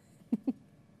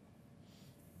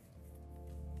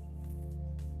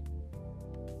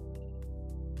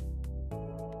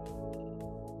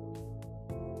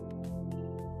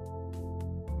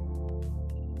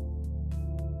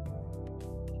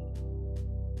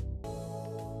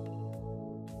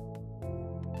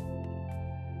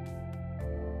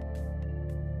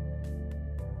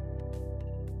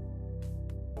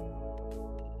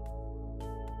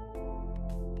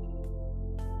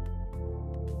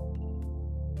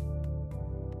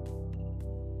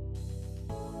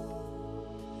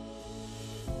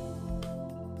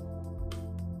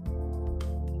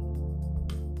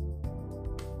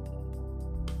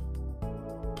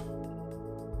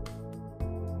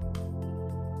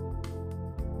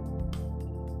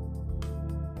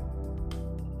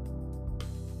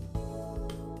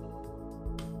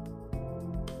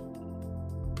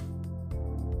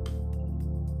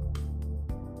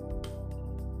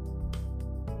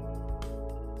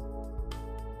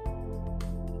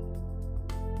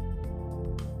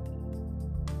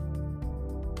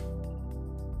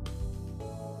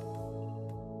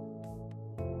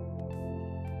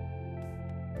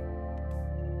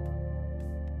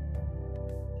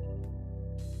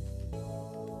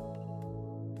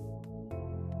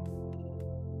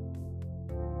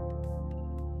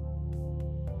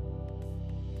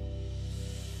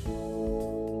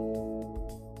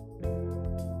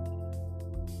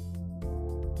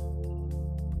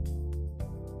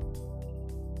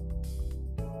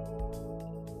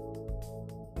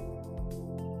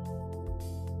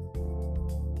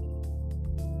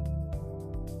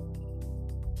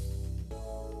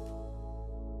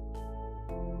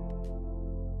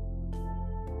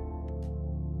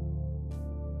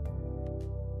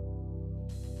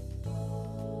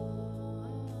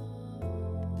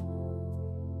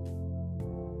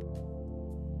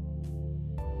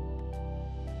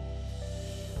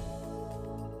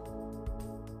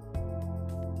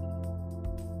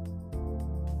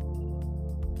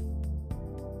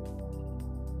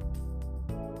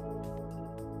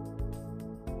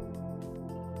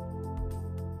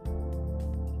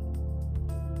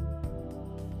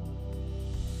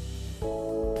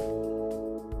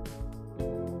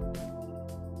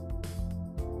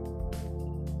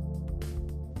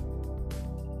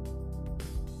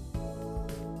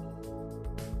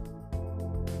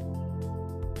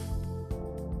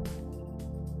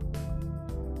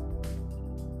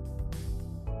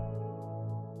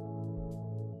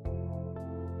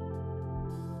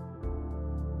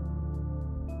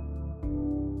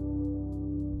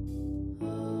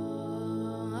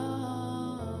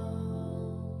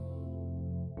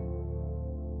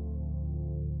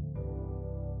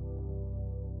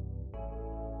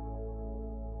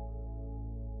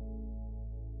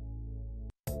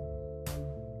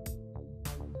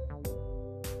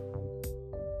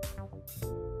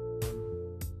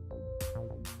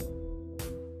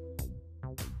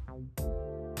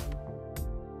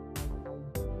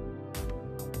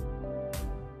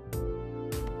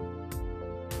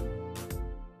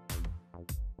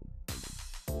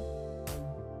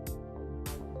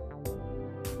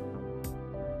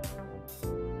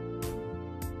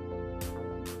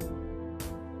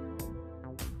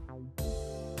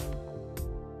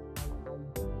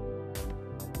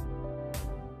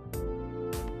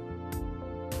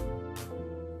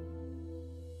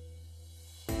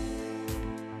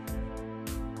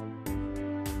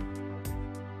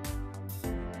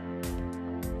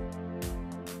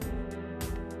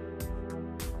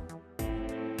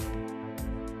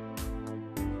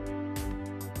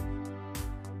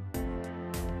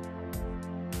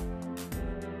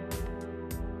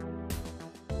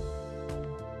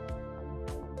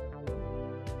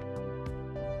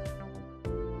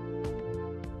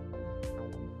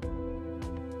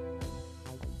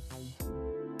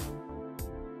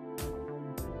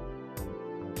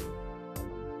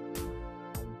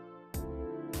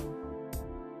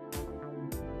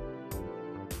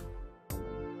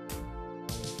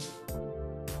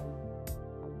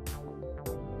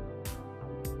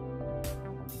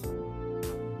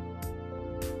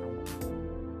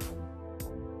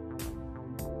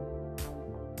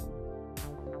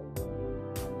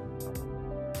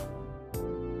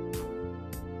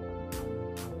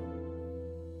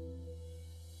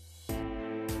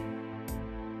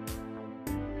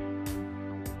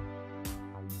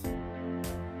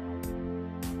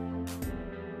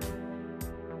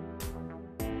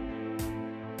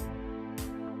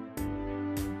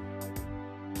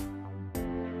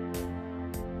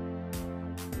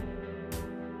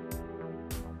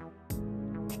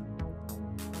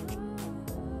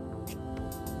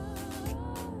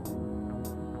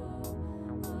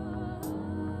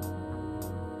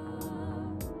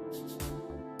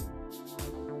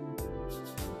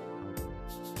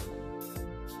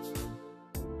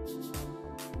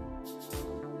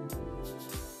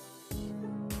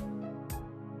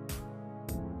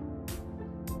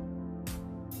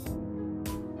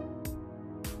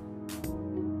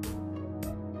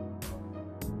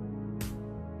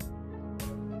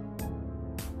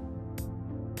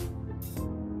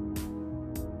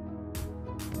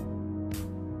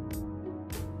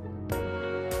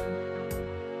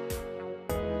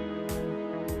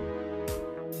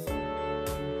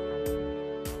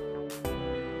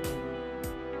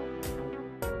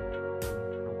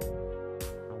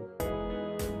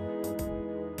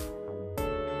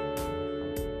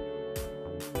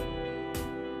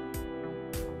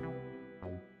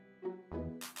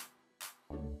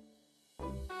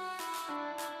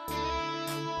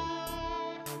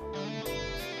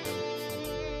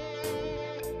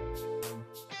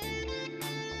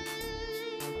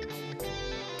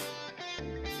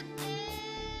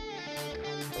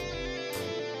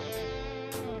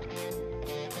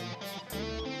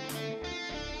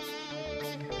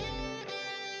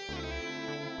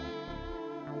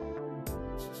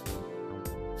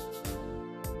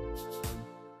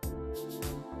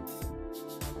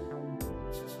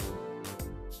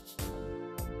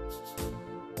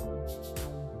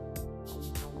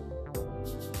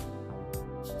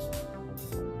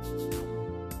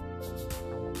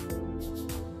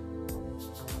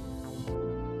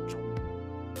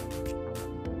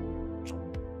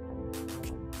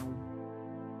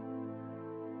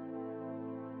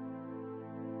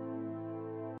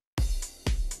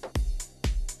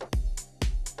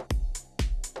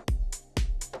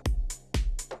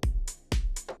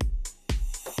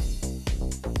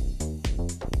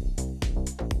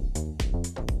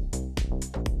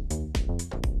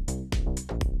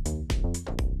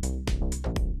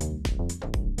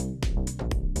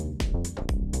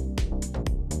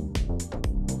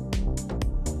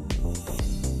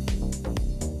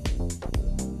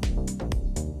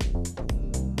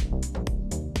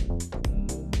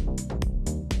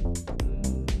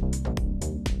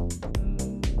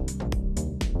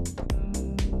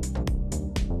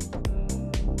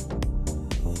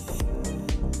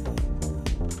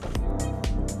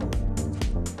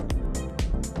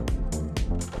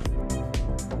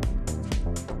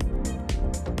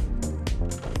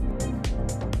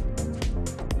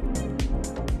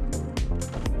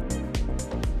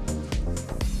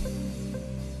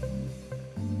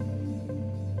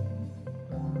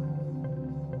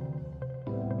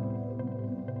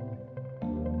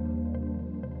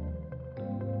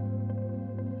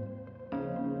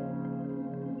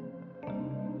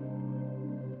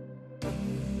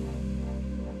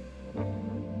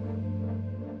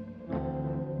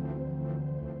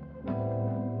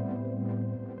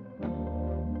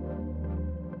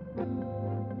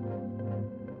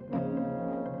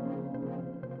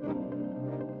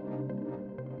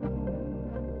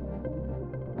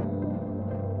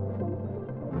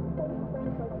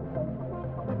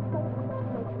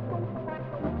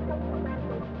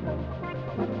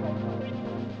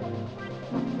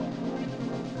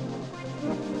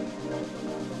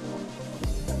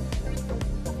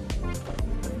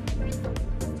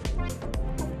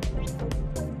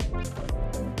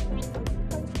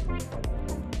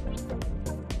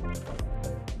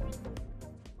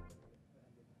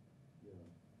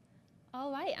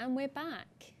 Right, and we're back.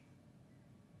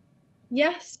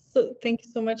 Yes, so thank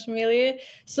you so much, Amelia.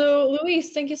 So,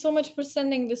 Louise, thank you so much for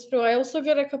sending this through. I also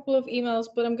got a couple of emails,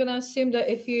 but I'm gonna assume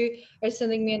that if you are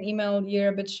sending me an email, you're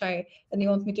a bit shy and you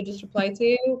want me to just reply to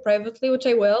you privately, which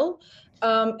I will.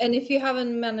 And if you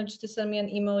haven't managed to send me an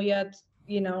email yet,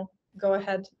 go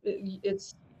ahead.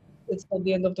 It's not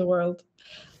the end of the world.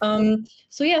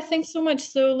 So yeah, thanks so much.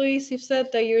 So, Louise, you've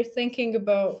said that you're thinking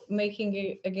about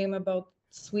making a game about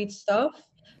sweet stuff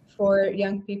for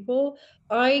young people.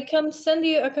 I can send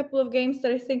you a couple of games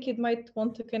that I think you might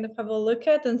want to kind of have a look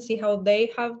at and see how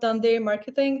they have done their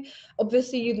marketing.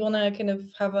 Obviously, you'd want to kind of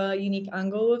have a unique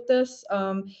angle with this.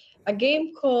 A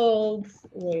game called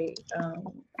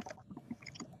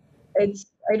it's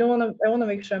I want to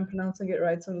make sure I'm pronouncing it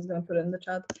right, so I'm just gonna put it in the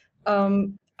chat.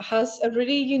 Has a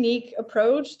really unique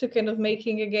approach to kind of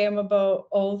making a game about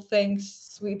all things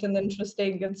sweet and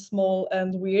interesting and small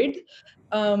and weird.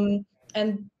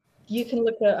 And you can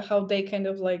look at how they kind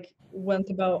of like went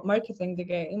about marketing the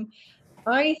game.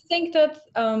 I think that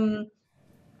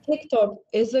TikTok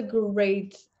is a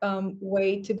great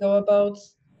way to go about,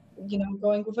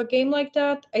 going with a game like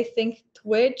that. I think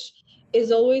Twitch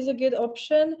is always a good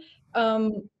option.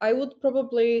 I would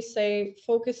probably say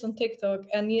focus on TikTok.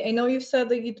 And I know you've said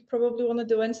that you'd probably want to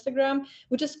do Instagram,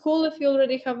 which is cool if you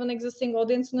already have an existing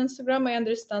audience on Instagram. I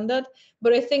understand that.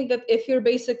 But I think that if you're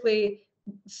basically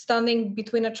standing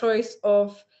between a choice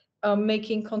of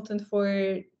making content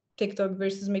for TikTok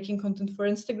versus making content for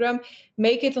Instagram,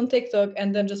 make it on TikTok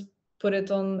and then just put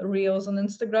it on Reels on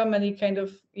Instagram, and you kind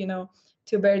of,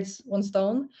 two birds, one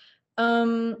stone.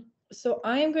 So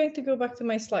I am going to go back to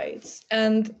my slides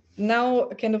and now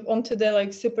kind of onto the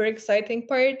like super exciting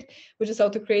part, which is how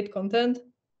to create content.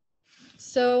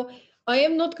 So I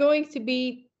am not going to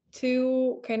be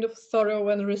too kind of thorough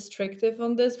and restrictive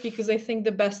on this, because I think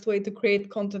the best way to create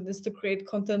content is to create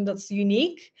content that's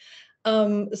unique.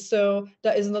 So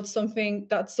that is not something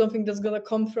that's gonna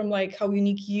come from like how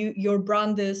unique your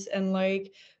brand is and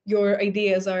like your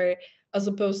ideas are, as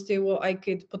opposed to what I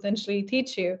could potentially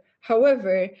teach you.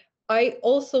 However, I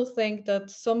also think that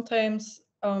sometimes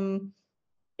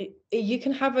you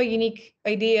can have a unique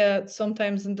idea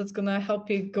sometimes, and that's gonna help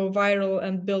you go viral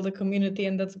and build a community,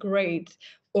 and that's great.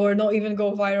 Or not even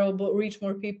go viral, but reach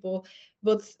more people.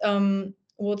 But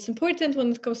what's important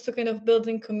when it comes to kind of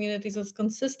building communities is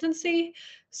consistency.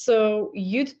 So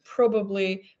you'd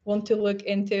probably want to look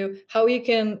into how you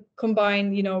can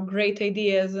combine, great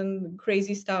ideas and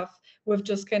crazy stuff with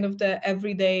just kind of the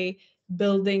everyday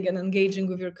building and engaging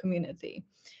with your community.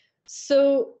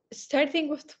 So starting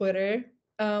with Twitter,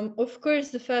 of course,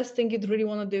 the first thing you'd really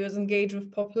want to do is engage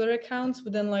with popular accounts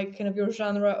within like kind of your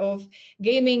genre of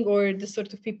gaming or the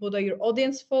sort of people that your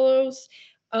audience follows.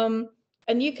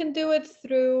 And you can do it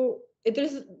through,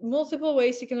 there's multiple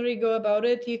ways you can really go about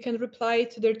it. You can reply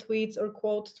to their tweets or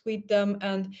quote tweet them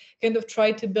and kind of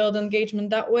try to build engagement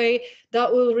that way.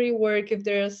 That will really work if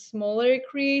they're a smaller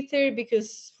creator,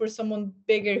 because for someone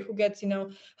bigger who gets,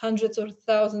 hundreds or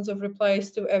thousands of replies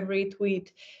to every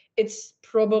tweet, it's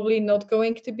probably not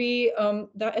going to be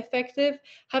that effective.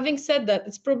 Having said that,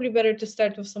 it's probably better to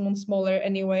start with someone smaller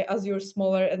anyway, as you're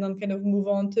smaller, and then kind of move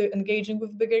on to engaging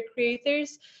with bigger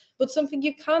creators. But something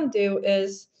you can do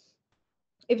is,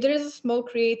 if there is a small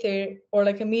creator or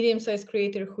like a medium-sized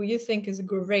creator who you think is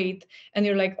great, and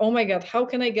you're like, oh my God, how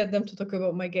can I get them to talk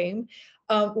about my game?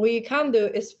 What you can do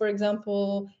is, for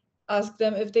example, ask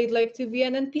them if they'd like to be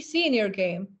an NPC in your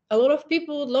game. A lot of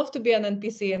people would love to be an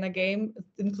NPC in a game,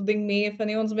 including me, if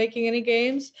anyone's making any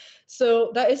games.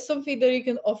 So that is something that you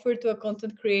can offer to a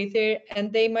content creator,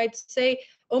 and they might say,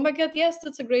 oh my God, yes,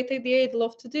 that's a great idea, I'd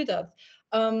love to do that.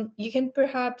 You can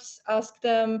perhaps ask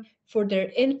them for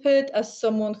their input as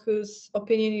someone whose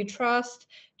opinion you trust.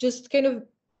 Just kind of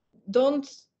don't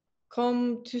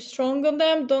come too strong on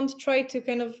them. Don't try to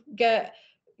kind of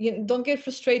don't get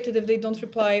frustrated if they don't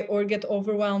reply or get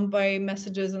overwhelmed by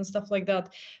messages and stuff like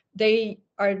that. They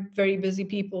are very busy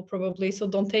people probably, so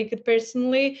don't take it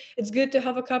personally. It's good to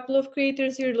have a couple of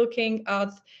creators you're looking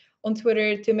at on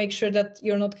Twitter to make sure that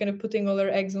you're not kind of putting all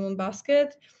your eggs in one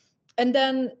basket. And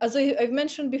then, as I've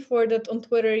mentioned before, that on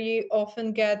Twitter you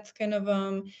often get kind of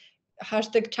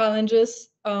hashtag challenges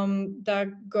that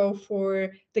go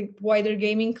for the wider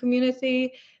gaming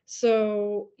community.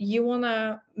 So you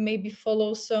wanna maybe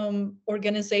follow some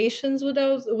organizations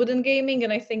within gaming,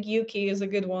 and I think Yuki is a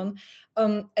good one.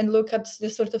 And look at the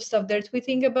sort of stuff they're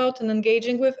tweeting about and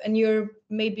engaging with, and you're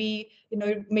maybe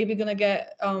gonna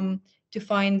get to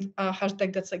find a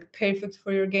hashtag that's like perfect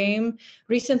for your game.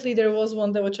 Recently there was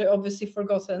one that which I obviously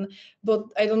forgotten, but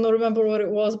I don't remember what it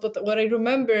was, but what I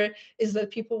remember is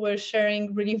that people were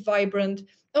sharing really vibrant,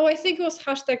 I think it was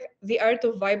hashtag the art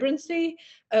of vibrancy.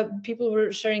 People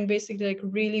were sharing basically like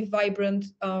really vibrant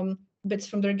bits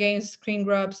from their games, screen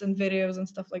grabs and videos and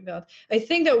stuff like that. I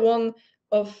think that one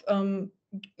of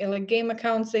like game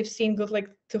accounts I've seen got like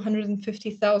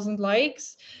 250,000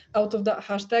 likes out of that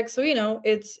hashtag. So, you know,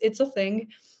 it's a thing.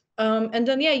 And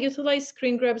then, yeah, utilize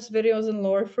screen grabs, videos, and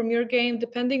lore from your game,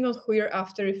 depending on who you're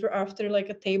after. If you're after like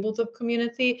a tabletop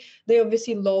community, they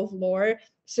obviously love lore.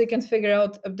 So you can figure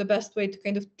out the best way to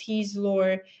kind of tease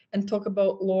lore and talk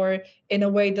about lore in a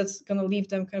way that's going to leave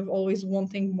them kind of always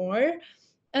wanting more.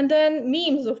 And then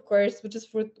memes, of course, which is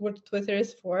what Twitter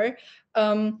is for.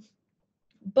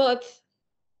 But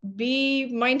be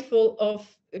mindful of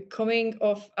coming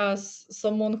off as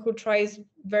someone who tries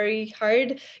very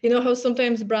hard. You know how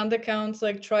sometimes brand accounts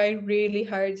like try really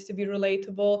hard to be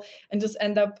relatable and just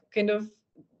end up kind of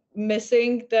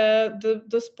missing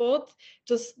the spot.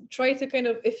 Just try to kind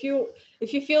of, if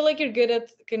you feel like you're good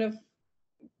at kind of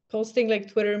posting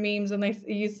like Twitter memes and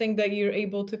you think that you're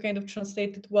able to kind of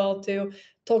translate it well to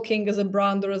talking as a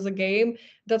brand or as a game,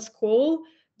 that's cool.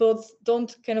 But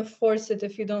don't kind of force it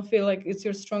if you don't feel like it's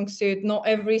your strong suit. Not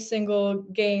every single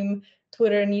game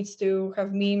Twitter needs to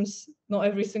have memes. Not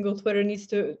every single Twitter needs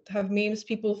to have memes.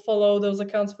 People follow those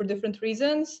accounts for different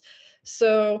reasons.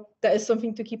 So that is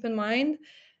something to keep in mind.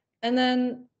 And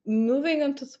then moving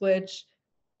on to Twitch,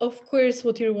 of course,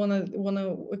 what you're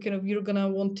gonna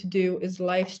want to do is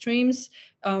live streams.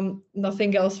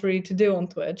 Nothing else really to do on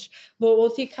Twitch. But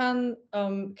what you can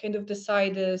kind of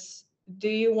decide is, do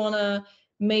you wanna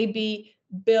maybe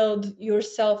build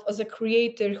yourself as a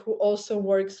creator who also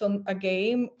works on a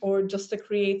game, or just a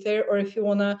creator, or if you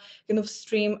wanna kind of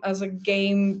stream as a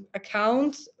game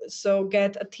account, so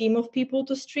get a team of people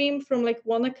to stream from like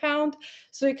one account.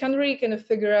 So you can really kind of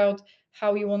figure out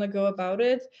how you want to go about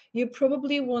it. You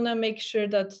probably want to make sure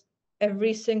that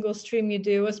every single stream you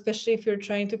do, especially if you're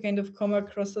trying to kind of come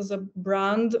across as a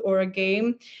brand or a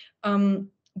game,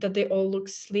 that they all look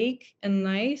sleek and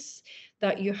nice,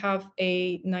 that you have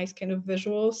a nice kind of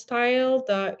visual style,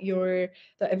 that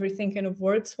everything kind of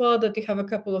works well, that you have a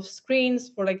couple of screens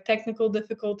for like technical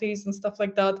difficulties and stuff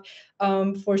like that,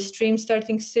 for stream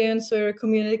starting soon, so your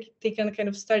community can kind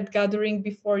of start gathering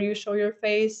before you show your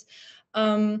face.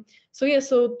 So yeah,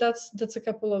 so that's a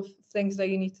couple of things that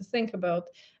you need to think about.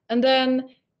 And then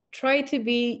try to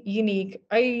be unique.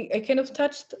 I kind of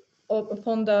touched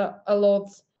upon that a lot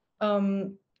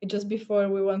just before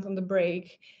we went on the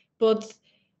break. But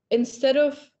instead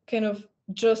of kind of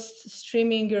just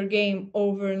streaming your game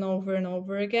over and over and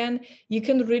over again, you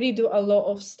can really do a lot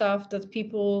of stuff that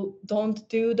people don't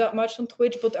do that much on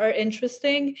Twitch but are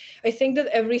interesting. I think that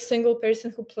every single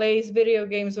person who plays video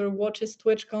games or watches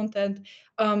Twitch content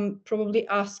probably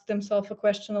ask themselves a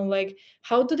question on like,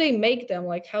 how do they make them?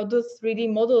 Like, how do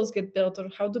 3D models get built, or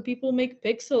how do people make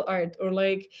pixel art, or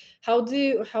like how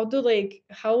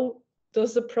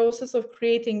does the process of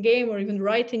creating game or even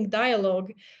writing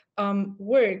dialogue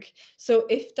work? So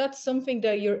if that's something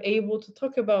that you're able to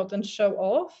talk about and show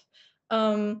off,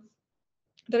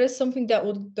 that is something that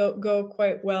would go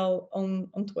quite well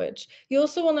on Twitch. You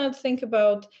also want to think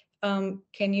about,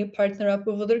 can you partner up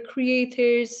with other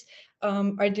creators?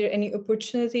 Are there any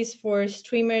opportunities for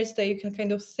streamers that you can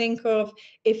kind of think of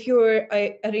if you're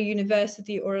at a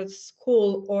university or a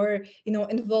school, or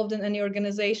involved in any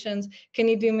organizations? Can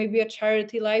you do maybe a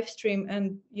charity live stream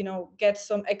and get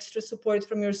some extra support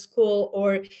from your school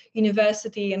or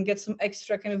university and get some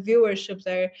extra kind of viewership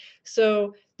there?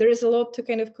 So there is a lot to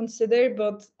kind of consider,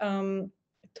 but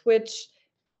Twitch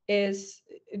is,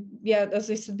 yeah,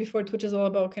 as I said before, Twitch is all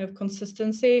about kind of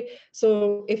consistency.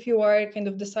 So if you are kind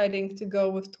of deciding to go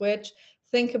with Twitch,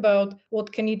 think about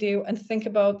what can you do, and think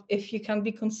about if you can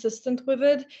be consistent with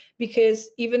it,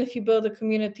 because even if you build a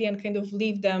community and kind of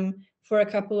leave them for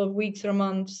a couple of weeks or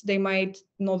months, they might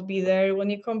not be there when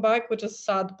you come back, which is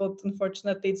sad, but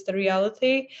unfortunately it's the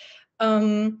reality.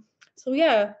 So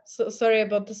yeah, so sorry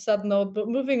about the sad note, but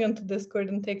moving on to Discord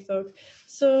and TikTok.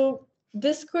 So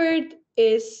Discord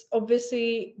is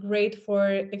obviously great for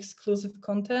exclusive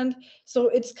content. So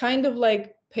it's kind of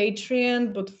like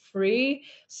Patreon, but free.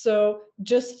 So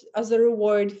just as a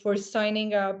reward for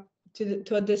signing up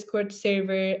to a Discord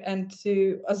server, and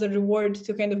to, as a reward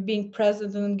to kind of being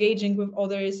present and engaging with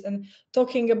others and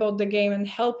talking about the game and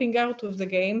helping out with the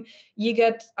game, you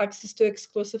get access to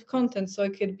exclusive content. So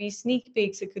it could be sneak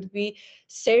peeks, it could be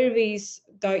surveys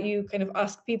that you kind of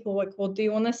ask people, like, what do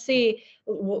you want to see?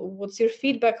 What's your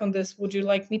feedback on this? Would you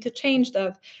like me to change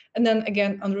that? And then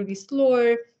again, unreleased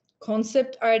lore,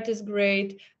 concept art is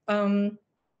great.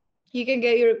 You can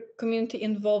get your community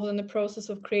involved in the process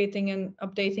of creating and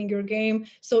updating your game.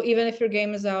 So even if your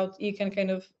game is out, you can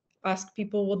kind of ask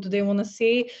people what do they want to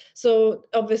see. So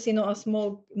obviously not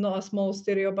a small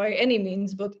studio by any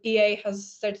means, but EA has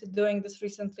started doing this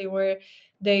recently, where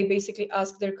they basically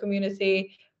ask their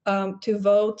community to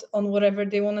vote on whatever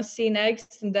they want to see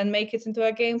next, and then make it into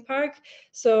a game park.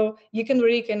 So you can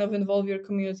really kind of involve your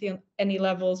community on any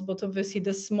levels, but obviously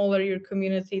the smaller your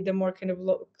community, the more kind of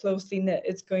closely knit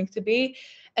it's going to be.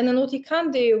 And then what you can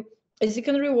do is you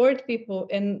can reward people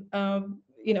in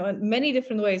in many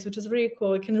different ways, which is really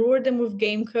cool. You can reward them with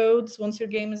game codes once your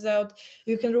game is out.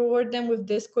 You can reward them with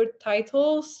Discord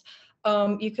titles.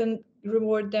 You can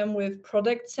reward them with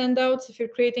product sendouts if you're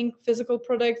creating physical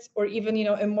products, or even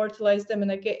immortalize them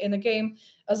in a game.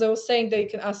 As I was saying, that you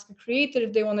can ask a creator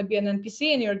if they want to be an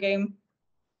NPC in your game.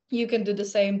 You can do the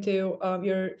same to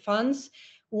your fans.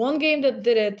 One game that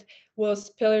did it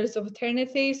was Pillars of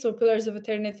Eternity. So Pillars of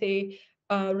Eternity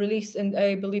released in,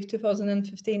 I believe,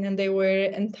 2015, and they were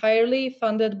entirely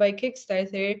funded by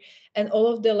Kickstarter, and all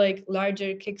of the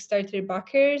larger Kickstarter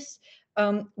backers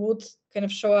would kind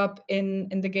of show up in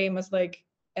the game as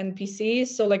NPCs,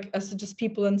 so as just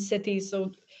people in cities.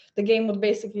 So the game would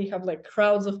basically have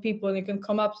crowds of people, and you can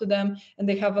come up to them, and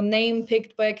they have a name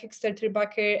picked by a Kickstarter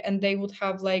backer, and they would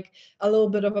have a little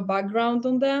bit of a background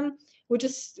on them, which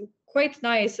is quite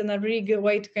nice and a really good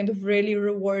way to kind of really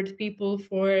reward people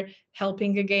for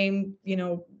helping a game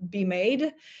be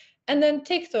made. And then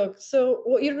TikTok. So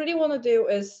what you really want to do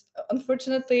is,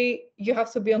 unfortunately, you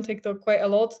have to be on TikTok quite a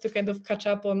lot to kind of catch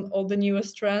up on all the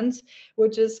newest trends,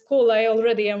 which is cool. I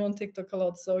already am on TikTok a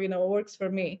lot, so it works for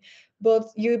me. But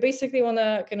you basically want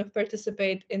to kind of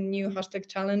participate in new hashtag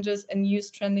challenges and use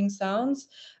trending sounds,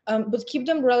 but keep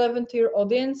them relevant to your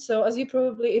audience. So as if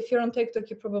you're on TikTok,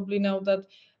 you probably know that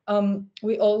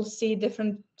we all see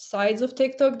different sides of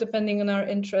TikTok depending on our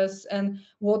interests and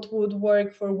what would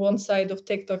work for one side of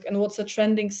TikTok, and what's a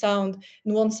trending sound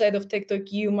in one side of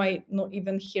TikTok, you might not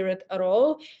even hear it at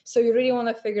all. So you really want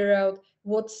to figure out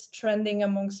what's trending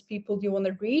amongst people you want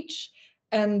to reach,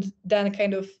 and then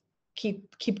kind of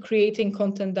keep creating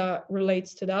content that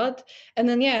relates to that. And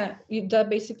then that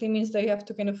basically means that you have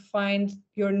to kind of find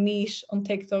your niche on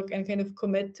TikTok and kind of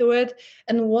commit to it.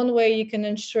 And one way you can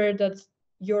ensure that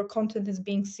your content is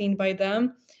being seen by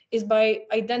them is by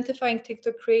identifying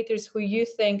TikTok creators who you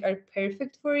think are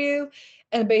perfect for you,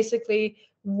 and basically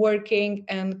working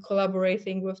and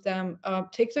collaborating with them.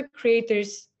 TikTok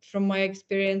creators, from my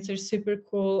experience, are super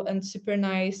cool and super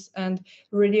nice and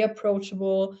really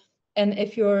approachable. And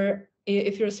if you're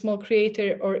a small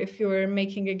creator, or if you're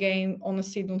making a game,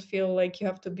 honestly, don't feel like you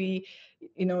have to be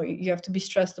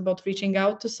stressed about reaching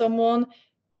out to someone.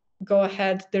 Go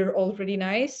ahead, they're all really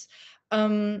nice.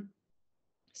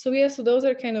 So those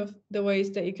are kind of the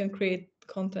ways that you can create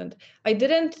content. I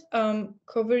didn't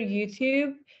cover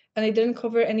YouTube, and I didn't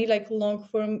cover any long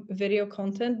form video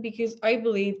content, because I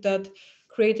believe that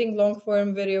creating long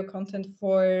form video content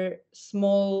for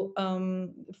small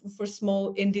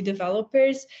indie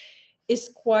developers is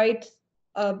quite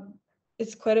a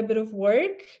bit of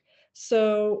work.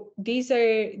 So these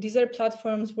are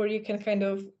platforms where you can kind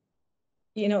of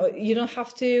you don't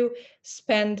have to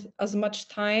spend as much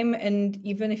time, and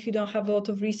even if you don't have a lot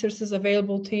of resources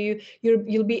available to you,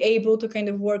 you'll be able to kind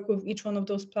of work with each one of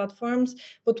those platforms.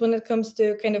 But when it comes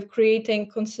to kind of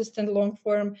creating consistent long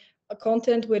form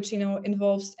content, which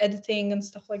involves editing and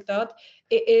stuff like that,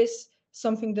 it is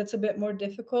something that's a bit more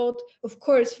difficult. Of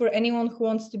course, for anyone who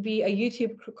wants to be a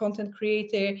YouTube content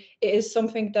creator, it is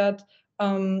something that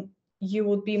you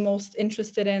would be most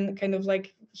interested in kind of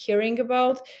hearing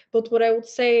about. But what I would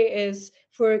say is,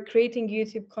 for creating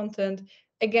YouTube content,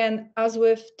 again, as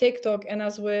with TikTok and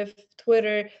as with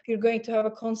Twitter, you're going to have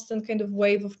a constant kind of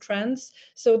wave of trends.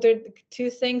 So there are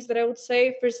two things that I would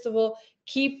say. First of all,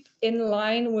 keep in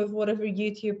line with whatever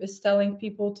YouTube is telling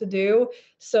people to do.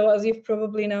 So as you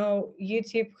probably know,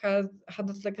 YouTube had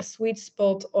a sweet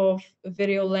spot of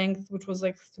video length, which was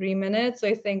 3 minutes,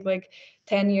 I think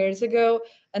 10 years ago.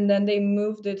 And then they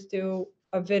moved it to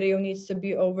a video needs to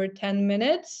be over 10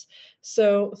 minutes.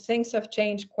 So things have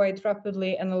changed quite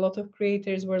rapidly, and a lot of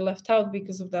creators were left out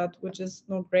because of that, which is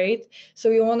not great. So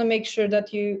you want to make sure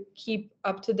that you keep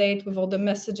up to date with all the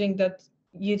messaging that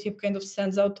YouTube kind of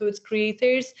sends out to its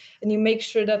creators, and you make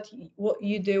sure that what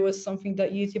you do is something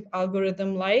that YouTube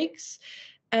algorithm likes.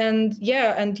 And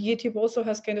yeah, and YouTube also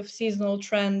has kind of seasonal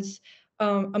trends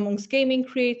amongst gaming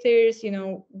creators, you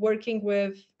know, working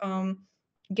with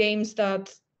games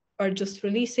that are just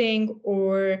releasing,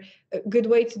 or a good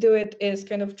way to do it is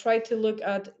kind of try to look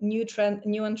at new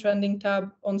and trending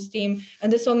tab on Steam.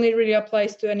 And this only really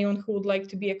applies to anyone who would like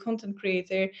to be a content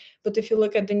creator. But if you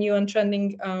look at the new and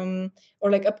trending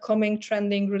or like upcoming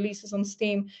trending releases on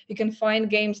Steam, you can find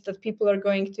games that people are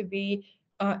going to be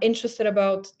interested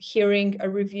about hearing a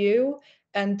review,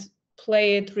 and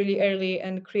play it really early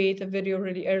and create a video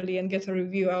really early and get a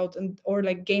review out, and or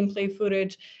like gameplay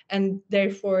footage, and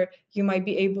therefore you might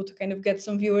be able to kind of get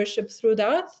some viewership through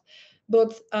that.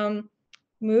 But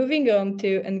moving on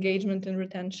to engagement and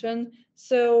retention,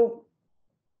 so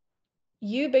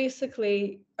you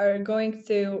basically are going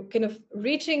to kind of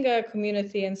reaching a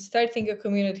community and starting a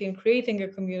community and creating a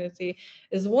community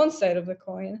is one side of the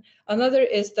coin. Another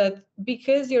is that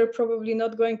because you're probably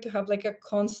not going to have like a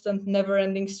constant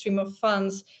never-ending stream of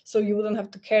fans, so you wouldn't have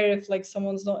to care if like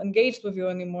someone's not engaged with you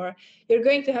anymore, you're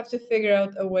going to have to figure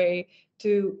out a way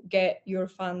to get your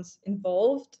fans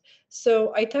involved.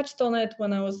 So I touched on it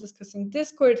when I was discussing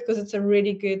Discord, because it's a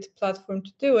really good platform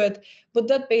to do it. But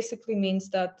that basically means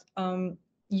that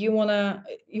you want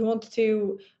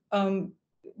to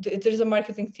there's a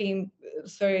marketing team,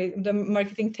 the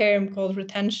marketing term called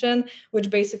retention, which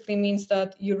basically means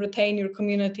that you retain your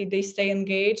community, they stay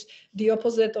engaged. The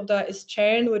opposite of that is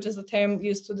churn, which is a term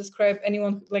used to describe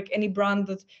anyone, like any brand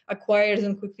that acquires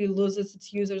and quickly loses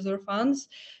its users or fans.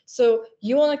 So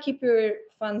you want to keep your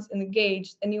fans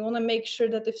engaged, and you want to make sure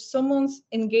that if someone's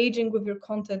engaging with your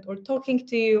content or talking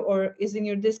to you or is in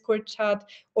your Discord chat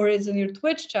or is in your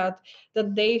Twitch chat,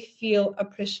 that they feel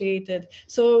appreciated.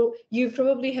 So you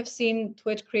probably have seen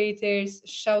Twitch creators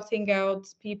shouting out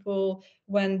people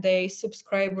when they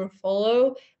subscribe or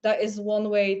follow. That is one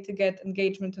way to get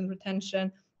engagement and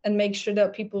retention, and make sure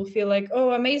that people feel like,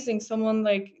 oh, amazing,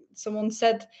 someone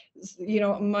said, you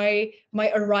know,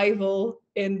 my arrival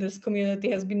in this community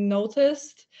has been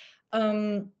noticed.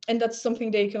 And that's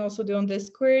something that you can also do on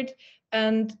Discord.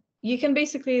 And you can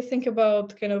basically think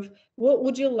about kind of what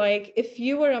would you like if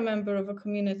you were a member of a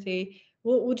community,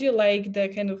 what would you like the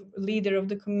kind of leader of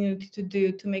the community to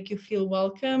do to make you feel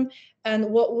welcome, and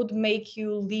what would make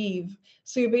you leave.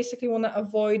 So you basically want to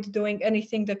avoid doing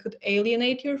anything that could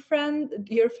alienate your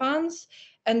fans,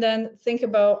 and then think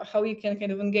about how you can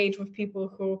kind of engage with people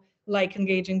who like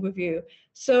engaging with you.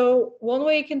 So one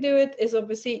way you can do it is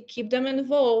obviously keep them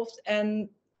involved and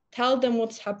tell them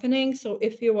what's happening. So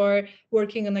if you are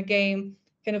working on a game,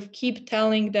 kind of keep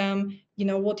telling them, you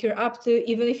know, what you're up to.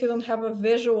 Even if you don't have a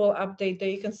visual update that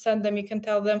you can send them, you can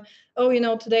tell them, oh, you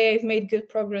know, today I've made good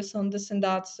progress on this and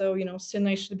that, so, you know, soon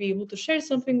I should be able to share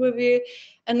something with you.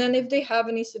 And then if they have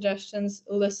any suggestions,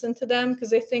 listen to them,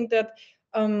 because I think that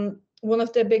one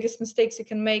of the biggest mistakes you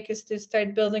can make is to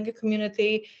start building a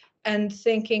community and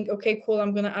thinking, okay, cool,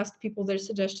 I'm going to ask people their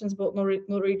suggestions, but not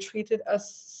really treat it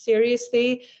as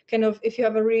seriously. Kind of, if you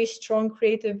have a really strong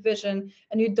creative vision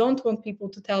and you don't want people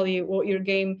to tell you what your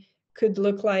game could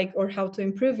look like or how to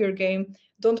improve your game,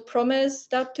 don't promise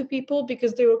that to people,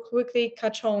 because they will quickly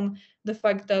catch on the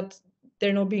fact that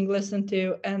they're not being listened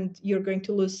to, and you're going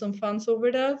to lose some fans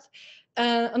over that.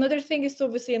 Another thing is to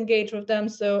obviously engage with them.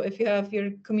 So if you have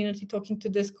your community talking to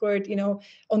Discord, you know,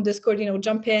 on Discord, you know,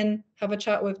 jump in, have a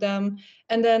chat with them.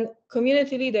 And then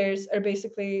community leaders are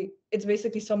basically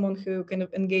someone who kind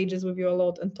of engages with you a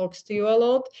lot and talks to you a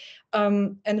lot,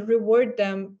 and reward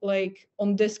them, like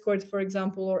on Discord, for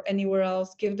example, or anywhere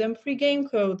else. Give them free game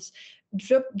codes.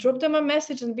 Drop them a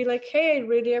message and be like, hey, I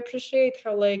really appreciate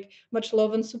how like much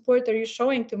love and support are you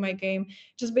showing to my game.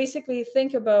 Just basically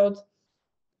think about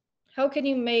how can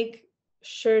you make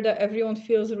sure that everyone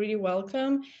feels really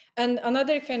welcome. And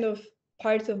another kind of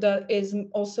part of that is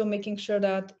also making sure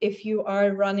that if you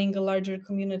are running a larger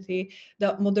community,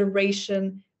 that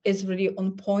moderation is really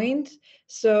on point.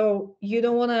 So you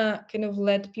don't want to kind of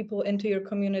let people into your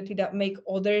community that make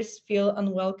others feel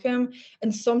unwelcome.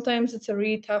 And sometimes it's a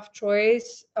really tough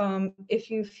choice.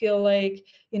 If you feel like,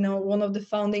 you know, one of the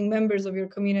founding members of your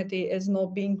community is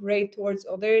not being great towards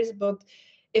others, but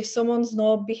if someone's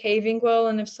not behaving well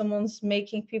and if someone's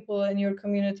making people in your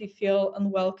community feel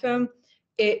unwelcome,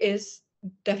 it is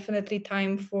definitely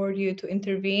time for you to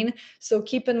intervene. So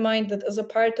keep in mind that as a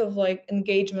part of like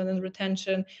engagement and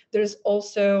retention, there's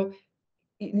also,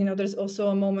 you know, there's also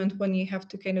a moment when you have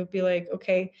to kind of be like,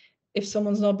 okay, if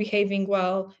someone's not behaving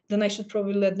well, then I should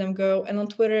probably let them go. And on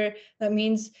Twitter, that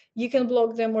means you can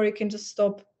block them or you can just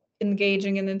stop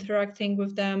engaging and interacting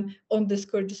with them on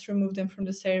Discord, just remove them from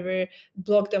the server,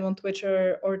 block them on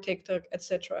Twitter or TikTok,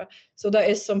 etc. So that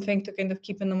is something to kind of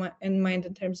keep in mind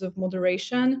in terms of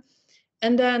moderation.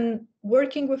 And then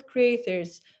working with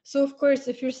creators. So of course,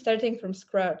 if you're starting from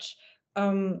scratch,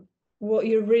 what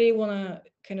you really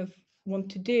want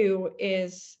to do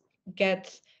is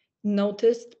get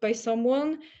noticed by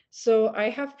someone. So I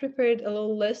have prepared a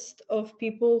little list of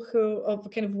people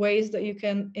of kind of ways that you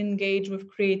can engage with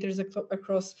creators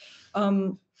across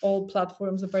all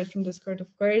platforms apart from Discord, of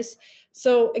course.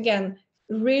 So again,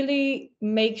 really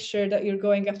make sure that you're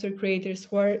going after creators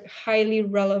who are highly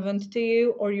relevant to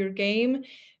you or your game,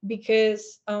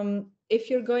 because if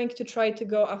you're going to try to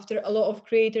go after a lot of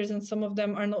creators and some of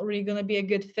them are not really going to be a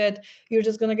good fit, you're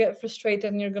just going to get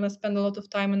frustrated and you're going to spend a lot of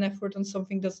time and effort on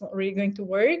something that's not really going to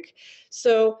work.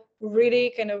 So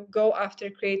really kind of go after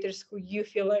creators who you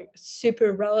feel like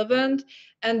super relevant,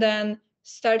 and then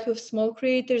start with small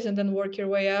creators and then work your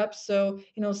way up. So,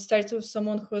 start with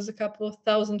someone who has a couple of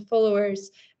thousand followers,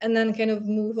 and then kind of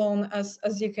move on as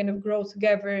you kind of grow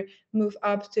together, move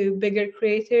up to bigger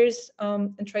creators,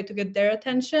 and try to get their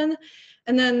attention.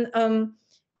 And then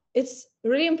it's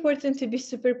really important to be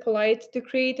super polite to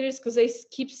creators, because I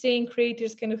keep seeing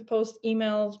creators kind of post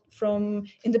emails from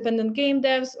independent game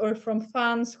devs or from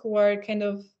fans who are kind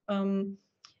of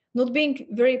not being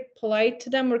very polite to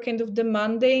them or kind of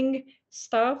demanding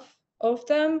stuff of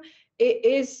them. It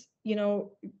is,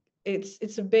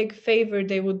 it's a big favor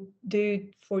they would do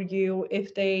for you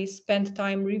if they spend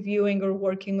time reviewing or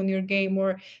working on your game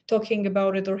or talking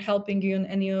about it or helping you in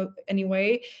any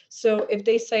way. So if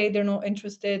they say they're not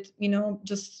interested,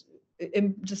 just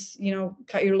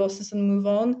cut your losses and move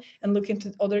on and look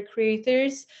into other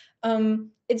creators.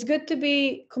 It's good to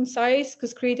be concise,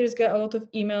 because creators get a lot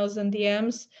of emails and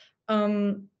DMs.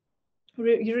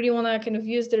 You really want to kind of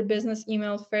use their business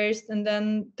email first and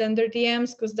then their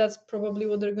DMs, because that's probably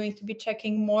what they're going to be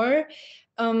checking more.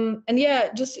 And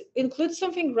yeah, just include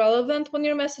something relevant when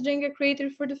you're messaging a creator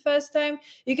for the first time.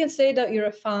 You can say that you're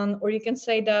a fan, or you can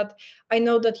say that I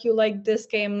know that you like this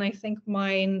game and I think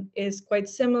mine is quite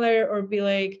similar, or be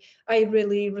like, I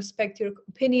really respect your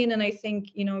opinion and I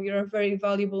think, you're a very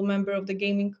valuable member of the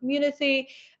gaming community,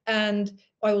 and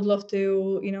I would love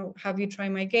to, have you try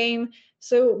my game.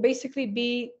 So basically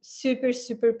be super,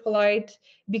 super polite,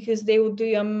 because they will do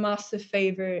you a massive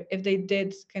favor if they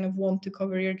did kind of want to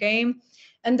cover your game.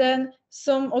 And then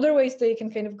some other ways that you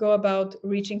can kind of go about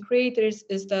reaching creators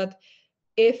is that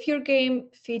if your game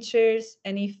features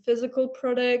any physical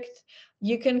product,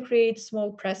 you can create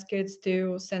small press kits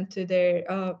to send to their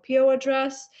PO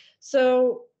address.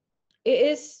 So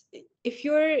it's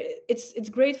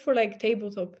great for like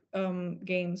tabletop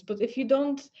games, but if you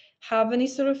don't have any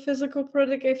sort of physical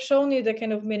product, I've shown you the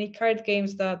kind of mini card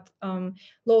games that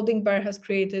Loading Bar has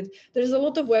created. There's a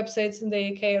lot of websites in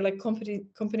the UK, or like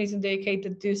companies in the UK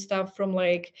that do stuff from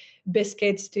like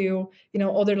biscuits to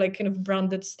other like kind of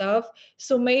branded stuff.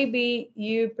 So maybe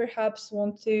you perhaps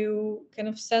want to kind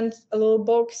of send a little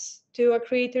box to a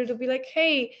creator to be like,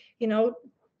 hey,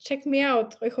 check me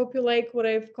out. I hope you like what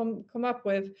I've come up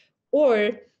with.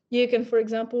 Or you can, for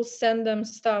example, send them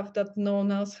stuff that no one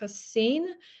else has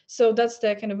seen. So that's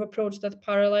the kind of approach that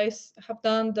Paralyze have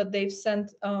done, that they've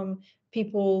sent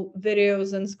people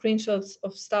videos and screenshots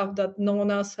of stuff that no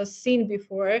one else has seen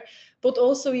before. But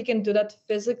also you can do that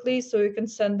physically. So you can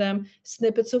send them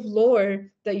snippets of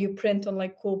lore that you print on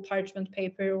like cool parchment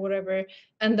paper or whatever,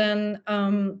 and then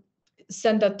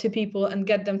send that to people and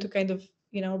get them to kind of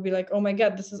be like, oh my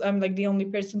god, I'm like the only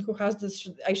person who has this,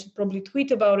 I should probably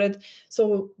tweet about it,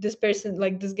 so this person,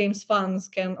 like this game's fans,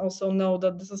 can also know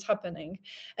that this is happening.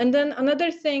 And then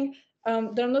another thing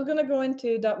that I'm not going to go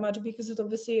into that much, because it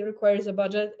obviously requires a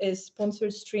budget, is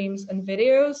sponsored streams and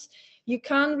videos. You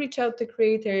can reach out to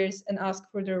creators and ask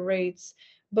for their rates,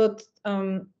 but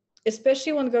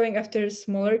especially when going after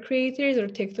smaller creators or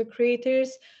TikTok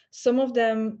creators, some of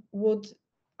them would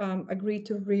agree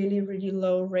to really, really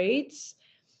low rates.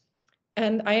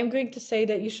 And I am going to say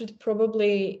that you should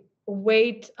probably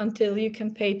wait until you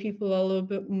can pay people a little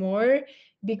bit more,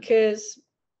 because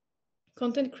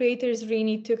content creators really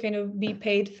need to kind of be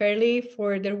paid fairly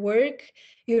for their work.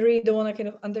 You really don't want to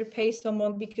kind of underpay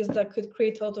someone, because that could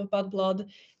create a lot of bad blood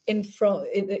in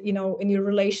your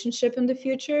relationship in the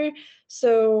future.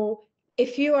 So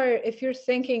if you're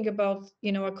thinking about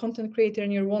a content creator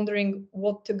and you're wondering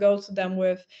what to go to them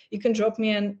with, you can drop me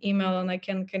an email and I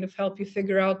can kind of help you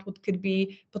figure out what could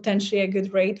be potentially a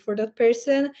good rate for that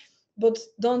person. But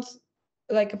don't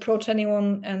like approach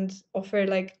anyone and offer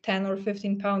like 10 or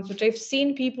 15 pounds, which I've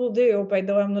seen people do, by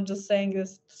the way, I'm not just saying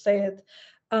this to say it.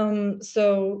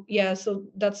 So yeah, so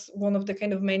that's one of the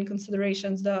kind of main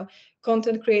considerations that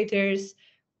content creators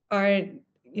are,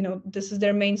 this is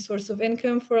their main source of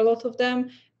income for a lot of them,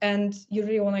 and you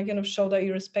really want to kind of show that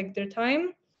you respect their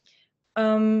time.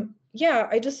 Yeah,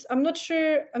 I'm not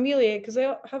sure, Amelia, because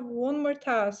I have one more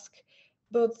task,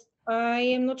 but I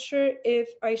am not sure if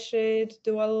I should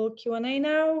do a little Q&A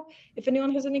now, if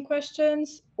anyone has any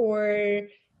questions, or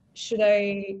should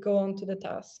I go on to the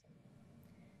task?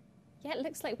 Yeah, it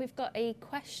looks like we've got a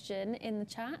question in the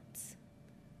chat.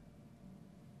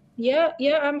 Yeah,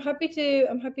 I'm happy to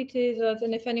do that.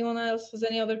 And if anyone else has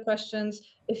any other questions,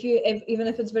 even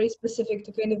if it's very specific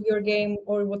to kind of your game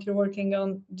or what you're working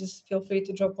on, just feel free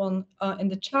to drop on in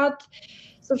the chat.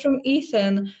 So from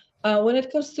Ethan, when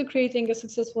it comes to creating a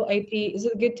successful IP, is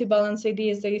it good to balance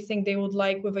ideas that you think they would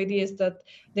like with ideas that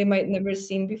they might never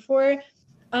seen before?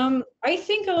 I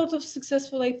think a lot of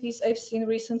successful IPs I've seen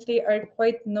recently are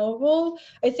quite novel.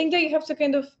 I think that you have to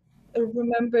kind of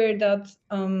remember that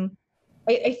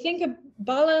I think a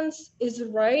balance is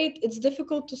right. It's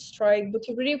difficult to strike, but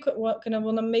you really kind of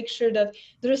want to make sure that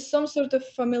there is some sort of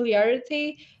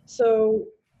familiarity. So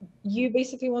you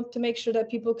basically want to make sure that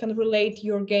people can relate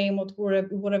your game or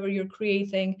whatever you're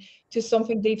creating to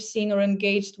something they've seen or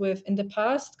engaged with in the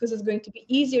past, because it's going to be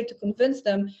easier to convince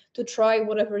them to try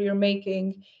whatever you're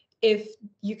making if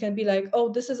you can be like, oh,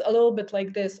 this is a little bit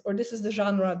like this, or this is the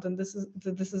genre, then this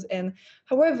is in.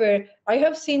 However, I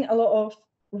have seen a lot of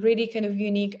really kind of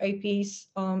unique IPs,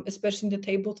 especially in the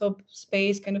tabletop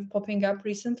space, kind of popping up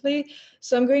recently.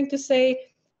 So I'm going to say,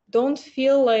 don't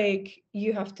feel like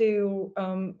you have to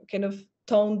kind of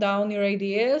tone down your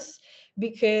ideas,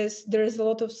 because there's a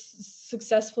lot of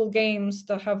successful games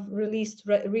that have released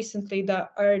recently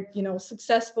that are,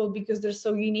 successful because they're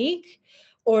so unique,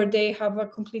 or they have a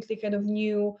completely kind of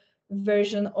new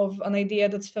version of an idea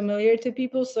that's familiar to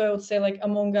people. So I would say like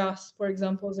Among Us, for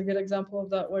example, is a good example of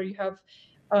that, where you have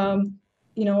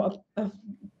a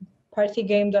party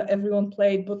game that everyone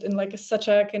played, but in like such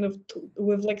a kind of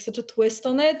with like such a twist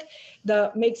on it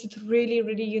that makes it really,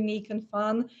 really unique and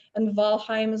fun. And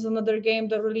Valheim is another game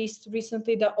that released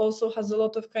recently that also has a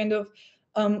lot of kind of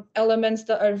elements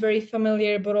that are very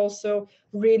familiar, but also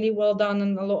really well done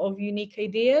and a lot of unique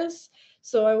ideas.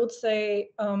 So I would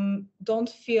say don't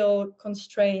feel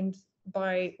constrained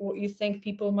by what you think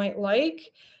people might like,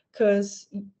 because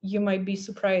you might be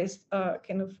surprised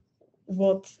kind of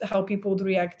how people would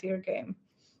react to your game.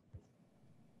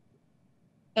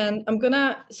 And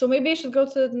so maybe I should go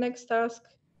to the next task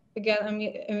again.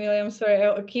 Amelia, I'm sorry,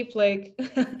 I'll keep like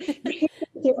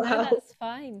No, that's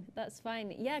fine. That's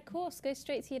fine. Yeah, of course. Go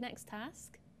straight to your next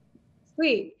task.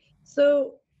 Sweet.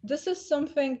 So this is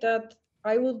something that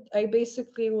I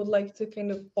basically would like to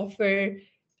kind of offer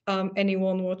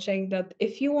anyone watching, that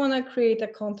if you want to create a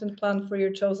content plan for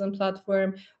your chosen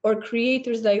platform, or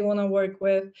creators that you want to work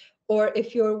with, or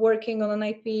if you're working on an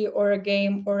IP or a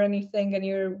game or anything and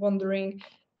you're wondering,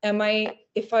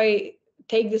 if I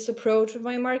take this approach with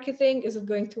my marketing, is it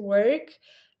going to work?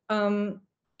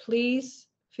 Please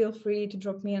feel free to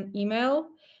drop me an email,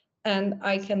 and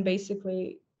I can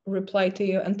basically reply to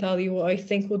you and tell you what I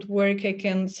think would work. I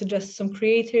can suggest some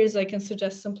creators, I can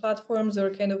suggest some platforms, or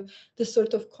kind of the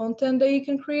sort of content that you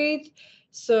can create.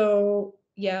 So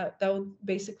yeah, that would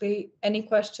basically, any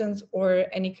questions or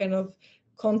any kind of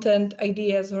content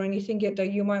ideas or anything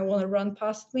that you might want to run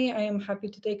past me, I am happy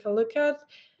to take a look at.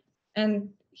 And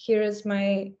here is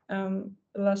my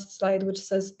last slide, which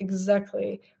says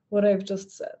exactly what I've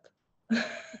just said,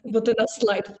 but in a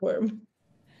slide form.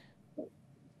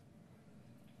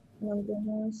 I'm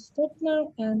gonna stop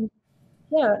now, and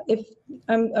yeah, if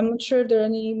I'm not sure if there are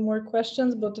any more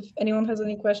questions, but if anyone has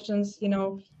any questions,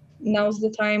 now's the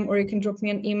time, or you can drop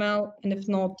me an email, and if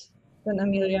not, then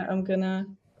Amelia, I'm gonna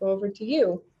go over to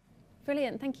you.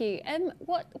 Brilliant, thank you.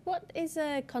 What is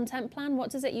a content plan?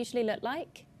 What does it usually look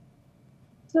like?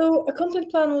 So a content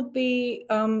plan would be,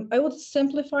 I would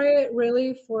simplify it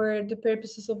really for the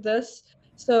purposes of this.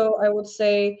 So I would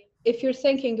say, if you're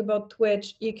thinking about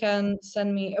Twitch, you can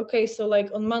send me, okay, so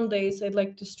like on Mondays, I'd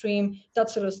like to stream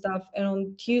that sort of stuff. And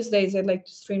on Tuesdays, I'd like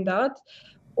to stream that.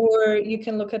 Or you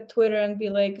can look at Twitter and be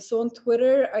like, so on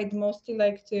Twitter, I'd mostly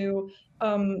like to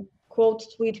quote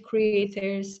tweet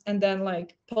creators and then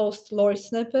like post lore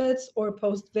snippets or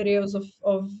post videos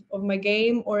of my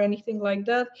game or anything like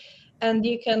that. And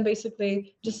you can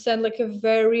basically just send like a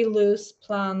very loose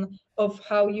plan of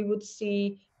how you would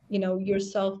see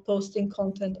yourself posting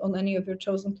content on any of your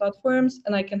chosen platforms,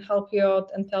 and I can help you out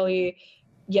and tell you,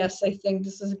 yes, I think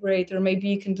this is great, or maybe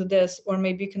you can do this, or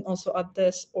maybe you can also add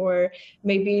this, or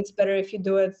maybe it's better if you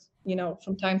do it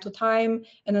from time to time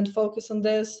and then focus on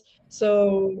this.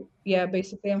 So yeah,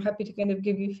 basically I'm happy to kind of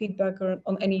give you feedback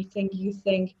on anything you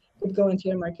think could go into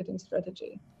your marketing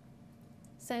strategy.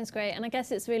 Sounds great. And I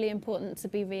guess it's really important to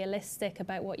be realistic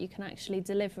about what you can actually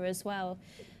deliver as well.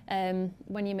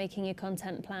 When you're making your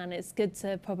content plan, it's good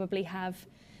to probably have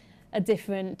a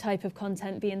different type of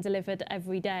content being delivered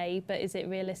every day, but is it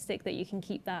realistic that you can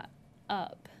keep that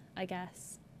up, I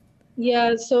guess?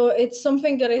 Yeah, so it's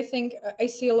something that I think I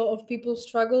see a lot of people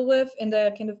struggle with in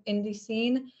the kind of indie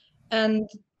scene. And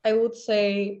I would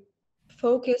say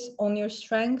focus on your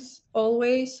strengths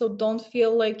always. So don't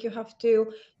feel like you have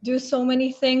to do so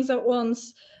many things at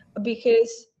once,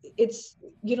 because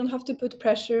you don't have to put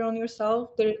pressure on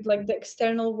yourself. There, like, the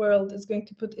external world is going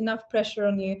to put enough pressure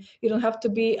on you. You don't have to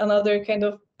be another kind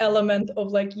of element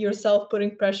of like yourself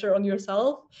putting pressure on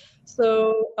yourself.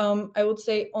 So I would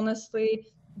say, honestly,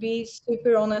 be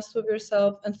super honest with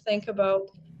yourself and think about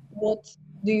what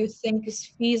do you think is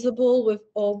feasible with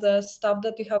all the stuff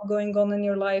that you have going on in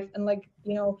your life, and, like,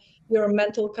 you know, your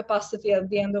mental capacity at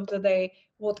the end of the day.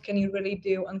 What can you really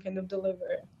do and kind of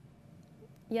deliver?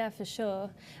 Yeah, for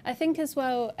sure. I think as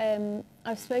well,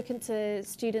 I've spoken to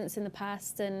students in the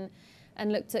past and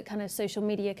looked at kind of social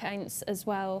media accounts as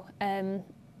well,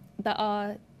 that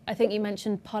are, I think you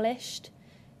mentioned polished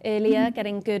earlier,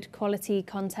 getting good quality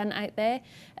content out there.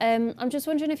 I'm just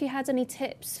wondering if you had any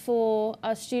tips for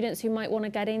our students who might want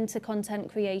to get into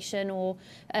content creation or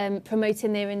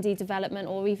promoting their indie development,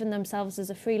 or even themselves as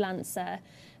a freelancer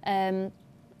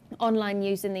online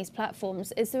using these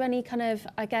platforms. Is there any kind of,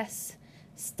 I guess,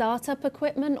 startup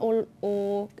equipment or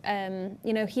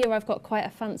you know, here I've got quite a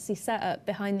fancy setup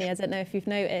behind me. I don't know if you've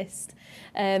noticed.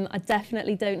 I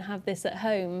definitely don't have this at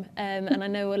home, and I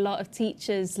know a lot of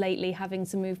teachers lately, having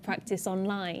to move practice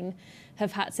online,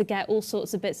 have had to get all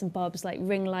sorts of bits and bobs like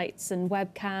ring lights and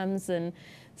webcams and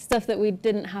stuff that we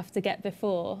didn't have to get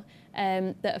before,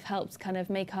 that have helped kind of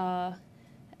make our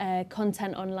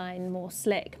content online more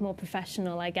slick, more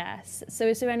professional, I guess. So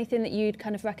is there anything that you'd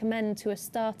kind of recommend to a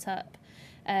startup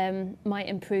might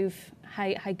improve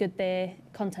how good their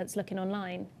content's looking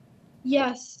online?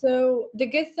 Yes, so the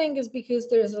good thing is, because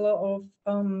there's a lot of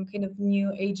kind of new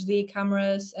HD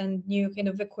cameras and new kind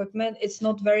of equipment, it's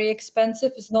not very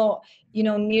expensive. It's not, you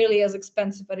know, nearly as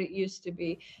expensive as it used to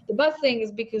be. The bad thing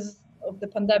is, because of the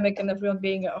pandemic and everyone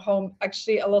being at home,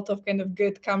 actually a lot of kind of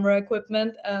good camera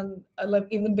equipment and like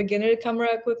even beginner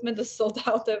camera equipment is sold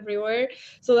out everywhere.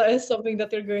 So that is something that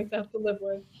they're going to have to live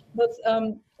with. But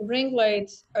ring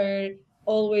lights are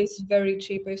always very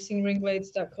cheap. I've seen ring lights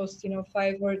that cost, you know,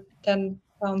 £5 or £10,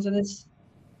 and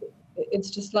it's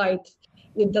just light.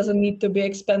 It doesn't need to be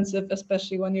expensive,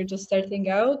 especially when you're just starting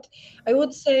out. I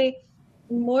would say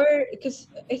more, because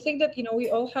I think that, you know, we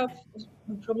all have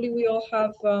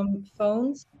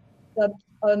phones that,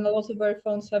 and a lot of our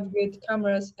phones have good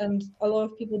cameras, and a lot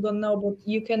of people don't know, but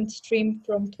you can stream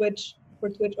from Twitch or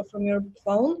from your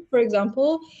phone, for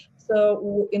example,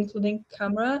 so including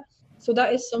camera. So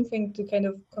that is something to kind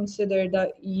of consider,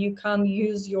 that you can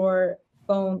use your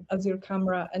phone as your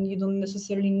camera and you don't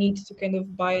necessarily need to kind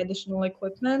of buy additional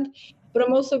equipment. But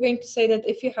I'm also going to say that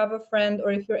if you have a friend,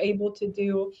 or if you're able to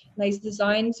do nice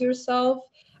designs yourself,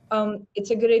 it's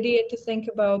a good idea to think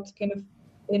about kind of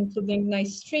including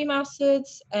nice stream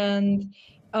assets and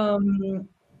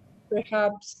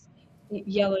perhaps,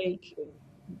 yeah, like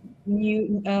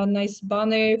new nice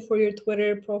banner for your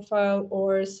Twitter profile,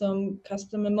 or some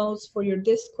custom emotes for your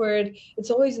Discord. It's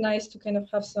always nice to kind of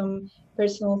have some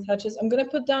personal touches. I'm gonna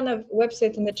put down a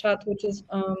website in the chat, which is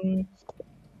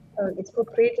it's called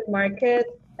Creative Market,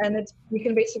 and you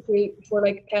can basically, for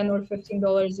like $10 or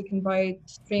 $15, you can buy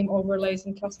stream overlays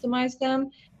and customize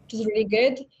them, which is really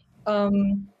good.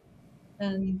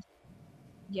 And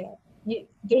yeah,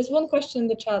 there's one question in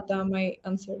the chat that I might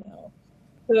answer now.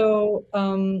 So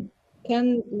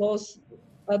can laws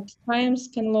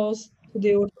to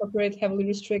do with copyright heavily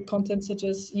restrict content such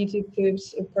as YouTube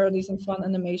clips, parodies, and fun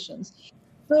animations?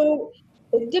 So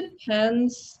it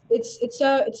depends. It's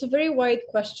a very wide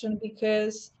question,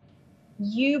 because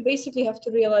you basically have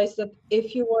to realize that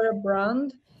if you are a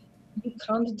brand, you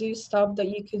can't do stuff that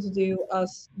you could do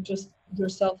as just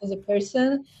yourself as a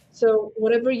person. So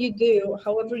whatever you do,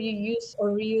 however you use or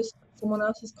reuse someone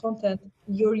else's content,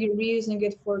 you're reusing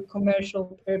it for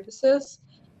commercial purposes.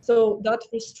 So that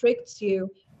restricts you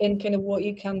in kind of what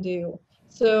you can do.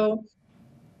 So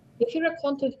if you're a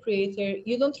content creator,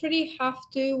 you don't really have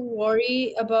to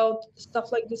worry about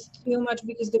stuff like this too much,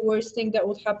 because the worst thing that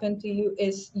would happen to you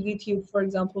is YouTube, for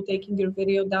example, taking your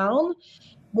video down.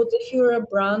 But if you're a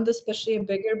brand, especially a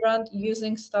bigger brand,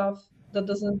 using stuff that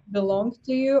doesn't belong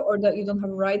to you, or that you don't have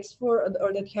rights for,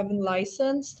 or that you haven't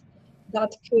licensed,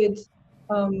 that could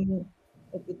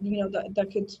that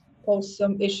could pose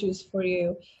some issues for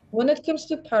you. When it comes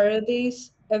to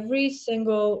parodies, every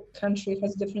single country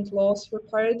has different laws for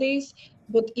parodies,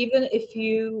 but even if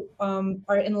you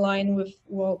are in line with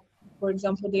what, for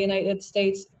example, the United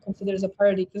States considers a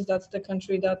parody, because that's the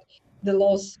country that the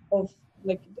laws of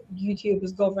like YouTube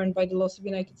is governed by the laws of the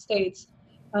United States,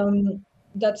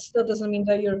 that still doesn't mean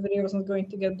that your video is not going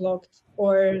to get blocked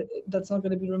or that's not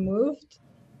going to be removed,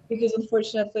 because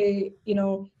unfortunately,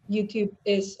 YouTube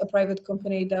is a private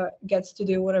company that gets to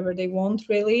do whatever they want,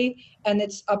 really, and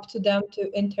it's up to them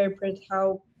to interpret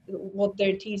what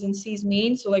their T's and C's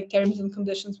mean. So like terms and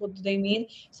conditions, what do they mean?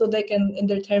 So they can, in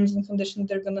their terms and conditions,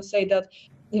 they're gonna say that,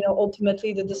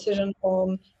 ultimately the decision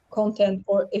on content,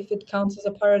 or if it counts as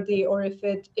a parody or if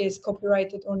it is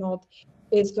copyrighted or not,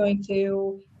 is going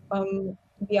to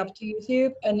be up to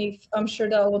YouTube. And if I'm sure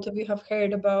that a lot of you have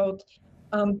heard about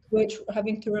Twitch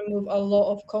having to remove a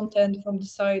lot of content from the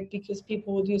site because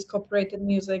people would use copyrighted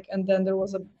music, and then there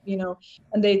was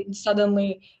and they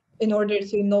suddenly, in order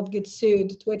to not get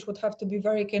sued, Twitch would have to be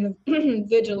very kind of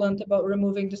vigilant about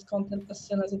removing this content as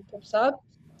soon as it pops up.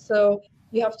 So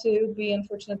you have to be,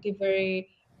 unfortunately, very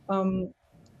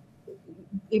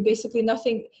basically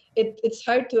nothing. It's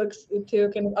hard to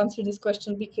kind of answer this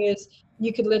question, because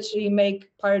you could literally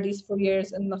make parodies for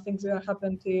years and nothing's gonna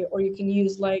happen to you, or you can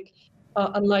use like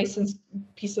unlicensed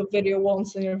piece of video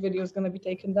once and your video is going to be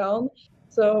taken down.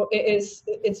 So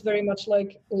it's very much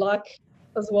like luck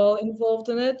as well involved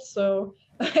in it. So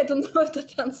I don't know if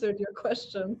that answered your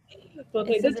question, but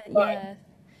yeah.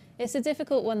 It's a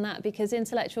difficult one, that, because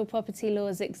intellectual property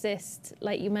laws exist,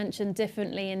 like you mentioned,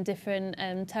 differently in different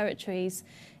territories.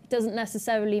 It doesn't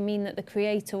necessarily mean that the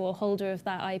creator or holder of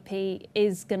that IP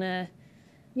is going to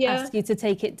ask you to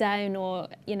take it down, or,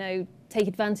 take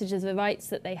advantage of the rights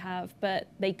that they have, but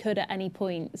they could at any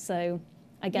point. So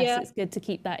I guess it's good to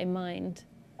keep that in mind.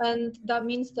 And that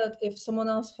means that if someone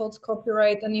else holds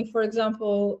copyright, and if, for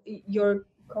example, your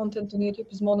content on YouTube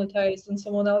is monetized and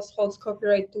someone else holds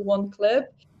copyright to one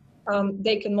clip,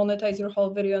 they can monetize your whole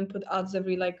video and put ads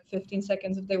every like 15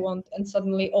 seconds if they want, and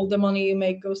suddenly all the money you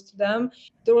make goes to them.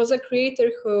 There was a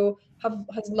creator who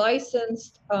has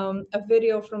licensed a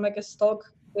video from like a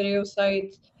stock video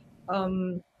site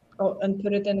and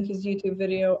put it in his YouTube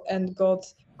video, and got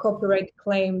copyright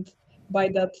claimed by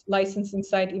that licensing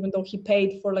site, even though he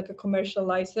paid for like a commercial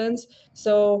license.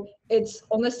 So it's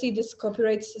honestly, this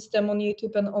copyright system on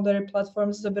YouTube and other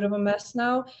platforms is a bit of a mess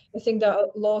now. I think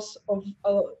that laws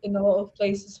in a lot of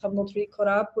places have not really caught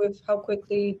up with how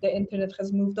quickly the internet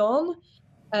has moved on,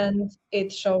 and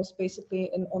it shows basically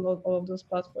on all of those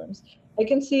platforms. I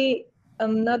can see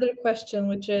another question,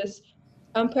 which is,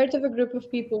 I'm part of a group of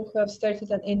people who have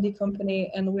started an indie company,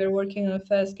 and we're working on a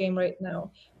fast game right now.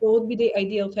 What would be the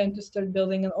ideal time to start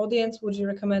building an audience? Would you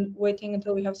recommend waiting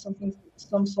until we have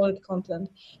some solid content?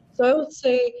 So I would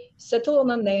say settle on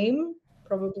a name,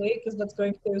 probably, because that's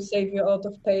going to save you a lot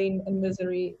of pain and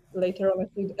misery later on if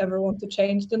you ever want to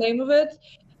change the name of it.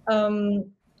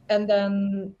 And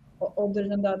then, other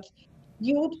than that,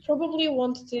 you would probably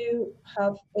want to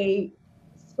have a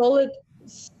solid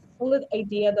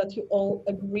idea that you all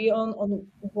agree on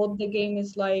what the game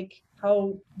is like,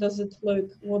 how does it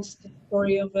look, what's the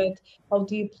story of it, how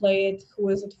do you play it, who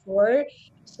is it for.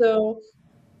 So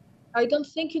I don't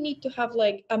think you need to have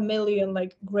like a million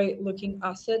like great looking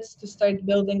assets to start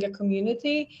building a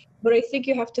community, but I think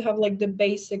you have to have like the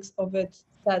basics of it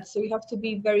set. So you have to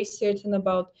be very certain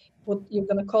about what you're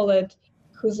going to call it,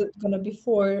 who's it going to be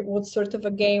for, what sort of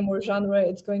a game or genre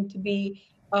it's going to be,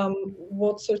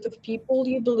 what sort of people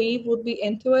you believe would be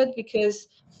into it, because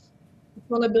if you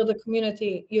want to build a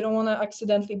community, you don't want to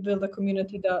accidentally build a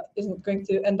community that isn't going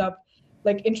to end up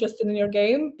like interested in your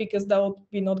game, because that would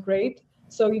be not great.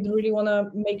 So you'd really want to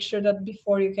make sure that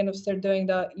before you kind of start doing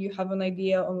that, you have an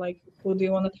idea on like who do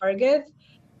you want to target.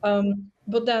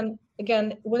 But then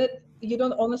again, you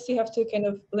don't honestly have to kind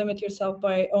of limit yourself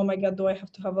by, oh my God, do I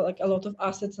have to have like a lot of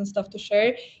assets and stuff to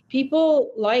share?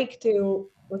 People like to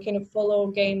kind of follow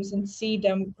games and see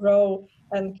them grow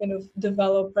and kind of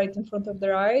develop right in front of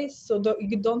their eyes. So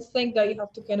you don't think that you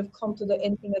have to kind of come to the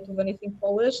internet with anything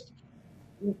polished.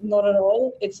 Not at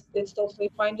all. It's totally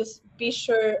fine. Just be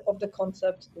sure of the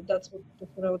concept. That's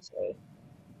what I would say.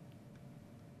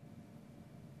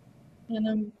 And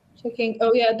I'm checking.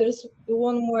 Oh yeah, there's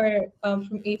one more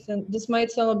from Ethan. This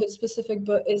might sound a bit specific,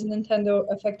 but is Nintendo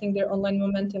affecting their online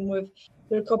momentum with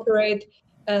their copyright,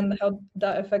 and how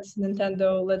that affects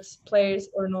Nintendo Let's Players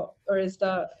or not? Or is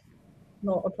that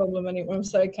not a problem anymore? I'm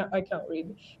sorry, I can't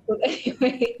read. But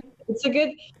anyway, it's a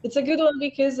good one,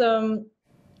 because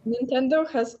Nintendo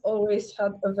has always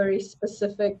had a very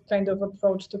specific kind of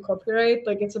approach to copyright.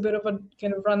 Like it's a bit of a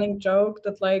kind of running joke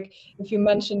that like if you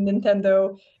mention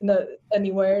Nintendo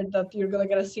anywhere that you're gonna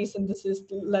get a cease and desist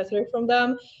letter from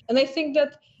them. And I think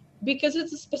that because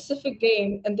it's a specific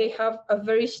game and they have a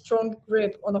very strong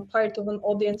grip on a part of an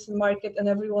audience and market and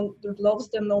everyone loves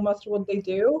them no matter what they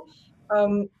do,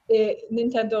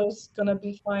 Nintendo's gonna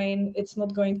be fine. It's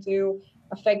not going to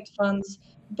affect fans.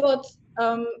 But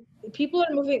people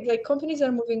are moving, like companies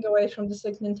are moving away from this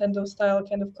like Nintendo style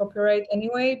kind of copyright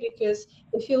anyway, because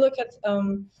if you look at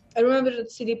I remember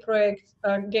that CD Projekt,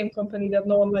 a game company that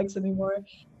no one likes anymore,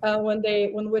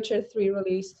 when Witcher 3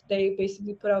 released, they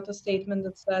basically put out a statement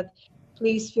that said,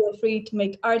 please feel free to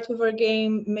make art with our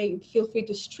game, feel free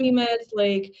to stream it,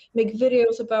 like make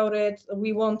videos about it.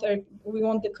 We want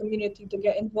the community to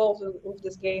get involved with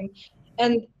this game.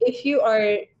 And if you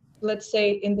are, let's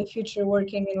say, in the future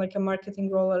working in like a marketing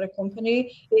role at a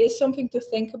company, it is something to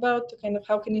think about, to kind of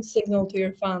how can you signal to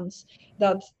your fans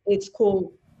that it's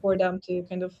cool for them to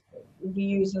kind of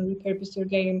reuse and repurpose your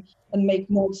game and make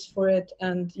mods for it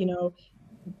and, you know,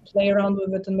 play around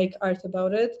with it and make art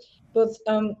about it. But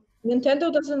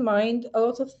Nintendo doesn't mind a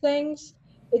lot of things.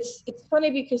 It's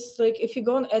funny because like if you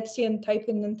go on Etsy and type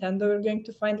in Nintendo, you're going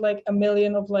to find like a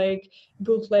million of like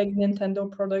bootleg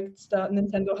Nintendo products that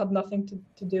Nintendo had nothing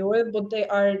to do with, but they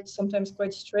are sometimes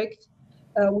quite strict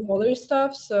with other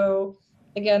stuff. So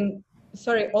again,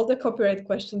 sorry, all the copyright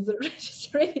questions are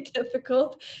just really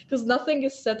difficult because nothing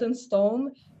is set in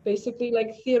stone. Basically,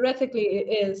 like theoretically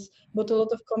it is, but a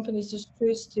lot of companies just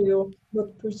choose to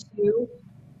not pursue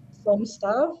some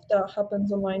stuff that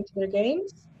happens online to their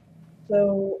games.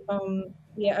 So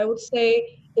yeah, I would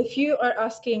say if you are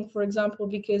asking, for example,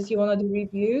 because you want to do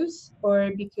reviews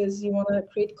or because you want to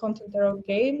create content around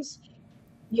games,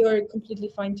 you're completely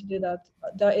fine to do that.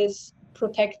 That is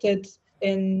protected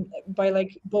in by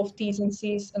like both T's and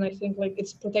C's, and I think like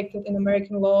it's protected in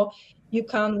American law. You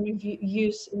can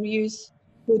reuse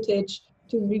footage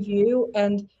to review,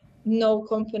 and no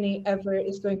company ever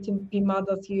is going to be mad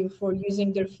at you for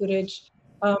using their footage,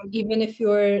 even if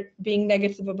you're being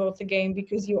negative about the game,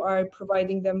 because you are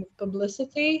providing them with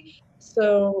publicity.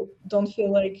 So don't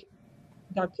feel like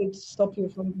that could stop you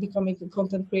from becoming a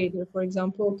content creator, for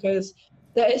example, because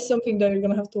that is something that you're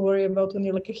gonna have to worry about when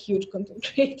you're like a huge content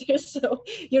creator. So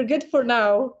you're good for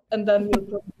now, and then you'll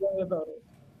probably worry about it.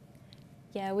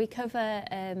 Yeah, we cover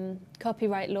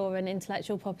copyright law and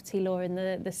intellectual property law in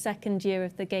the second year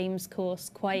of the games course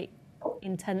quite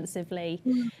intensively.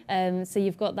 So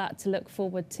you've got that to look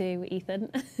forward to,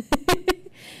 Ethan.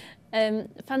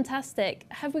 Fantastic.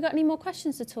 Have we got any more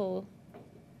questions at all?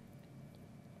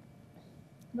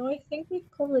 No, I think we've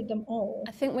covered them all.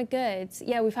 I think we're good.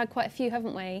 Yeah, we've had quite a few,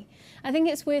 haven't we? I think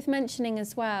it's worth mentioning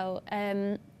as well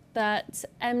that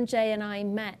MJ and I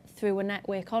met through a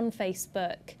network on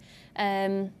Facebook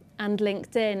and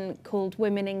LinkedIn called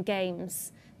Women in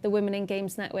Games, the Women in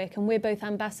Games Network, and we're both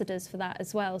ambassadors for that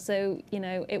as well. So, you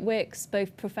know, it works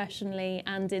both professionally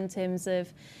and in terms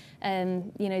of,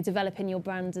 you know, developing your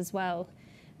brand as well.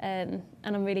 And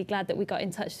I'm really glad that we got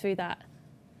in touch through that.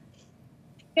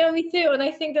 Yeah, me too. And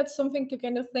I think that's something to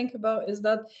kind of think about, is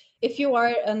that if you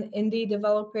are an indie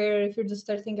developer, if you're just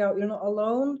starting out, you're not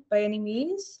alone by any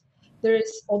means.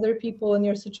 There's other people in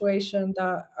your situation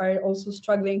that are also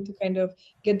struggling to kind of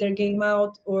get their game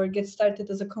out or get started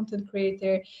as a content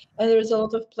creator. And there's a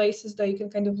lot of places that you can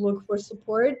kind of look for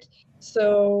support.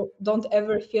 So don't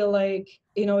ever feel like,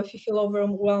 you know, if you feel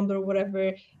overwhelmed or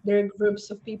whatever, there are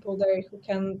groups of people there who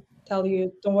can tell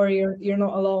you, don't worry, you're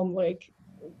not alone. Like,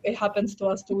 it happens to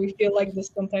us too. We feel like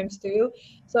this sometimes too.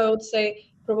 So I would say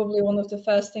probably one of the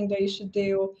first things that you should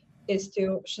do is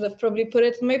should have probably put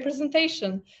it in my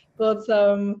presentation, but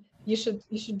you should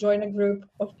join a group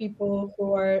of people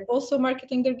who are also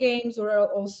marketing their games or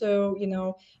are also, you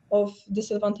know, of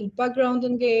disadvantaged background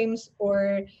in games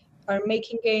or are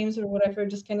making games or whatever.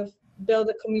 Just kind of build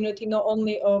a community not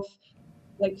only of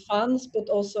like fans but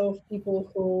also of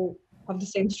people who have the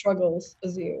same struggles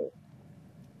as you.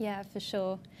 Yeah, for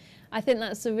sure. I think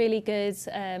that's a really good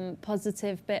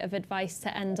positive bit of advice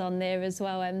to end on there as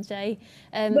well, MJ.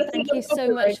 Thank you so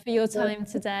much for your time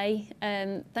today.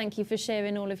 Thank you for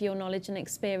sharing all of your knowledge and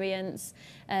experience.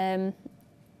 And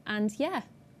yeah,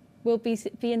 we'll be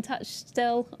in touch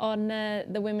still on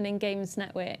the Women in Games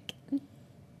Network.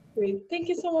 Great. Thank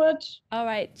you so much. All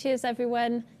right. Cheers,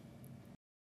 everyone.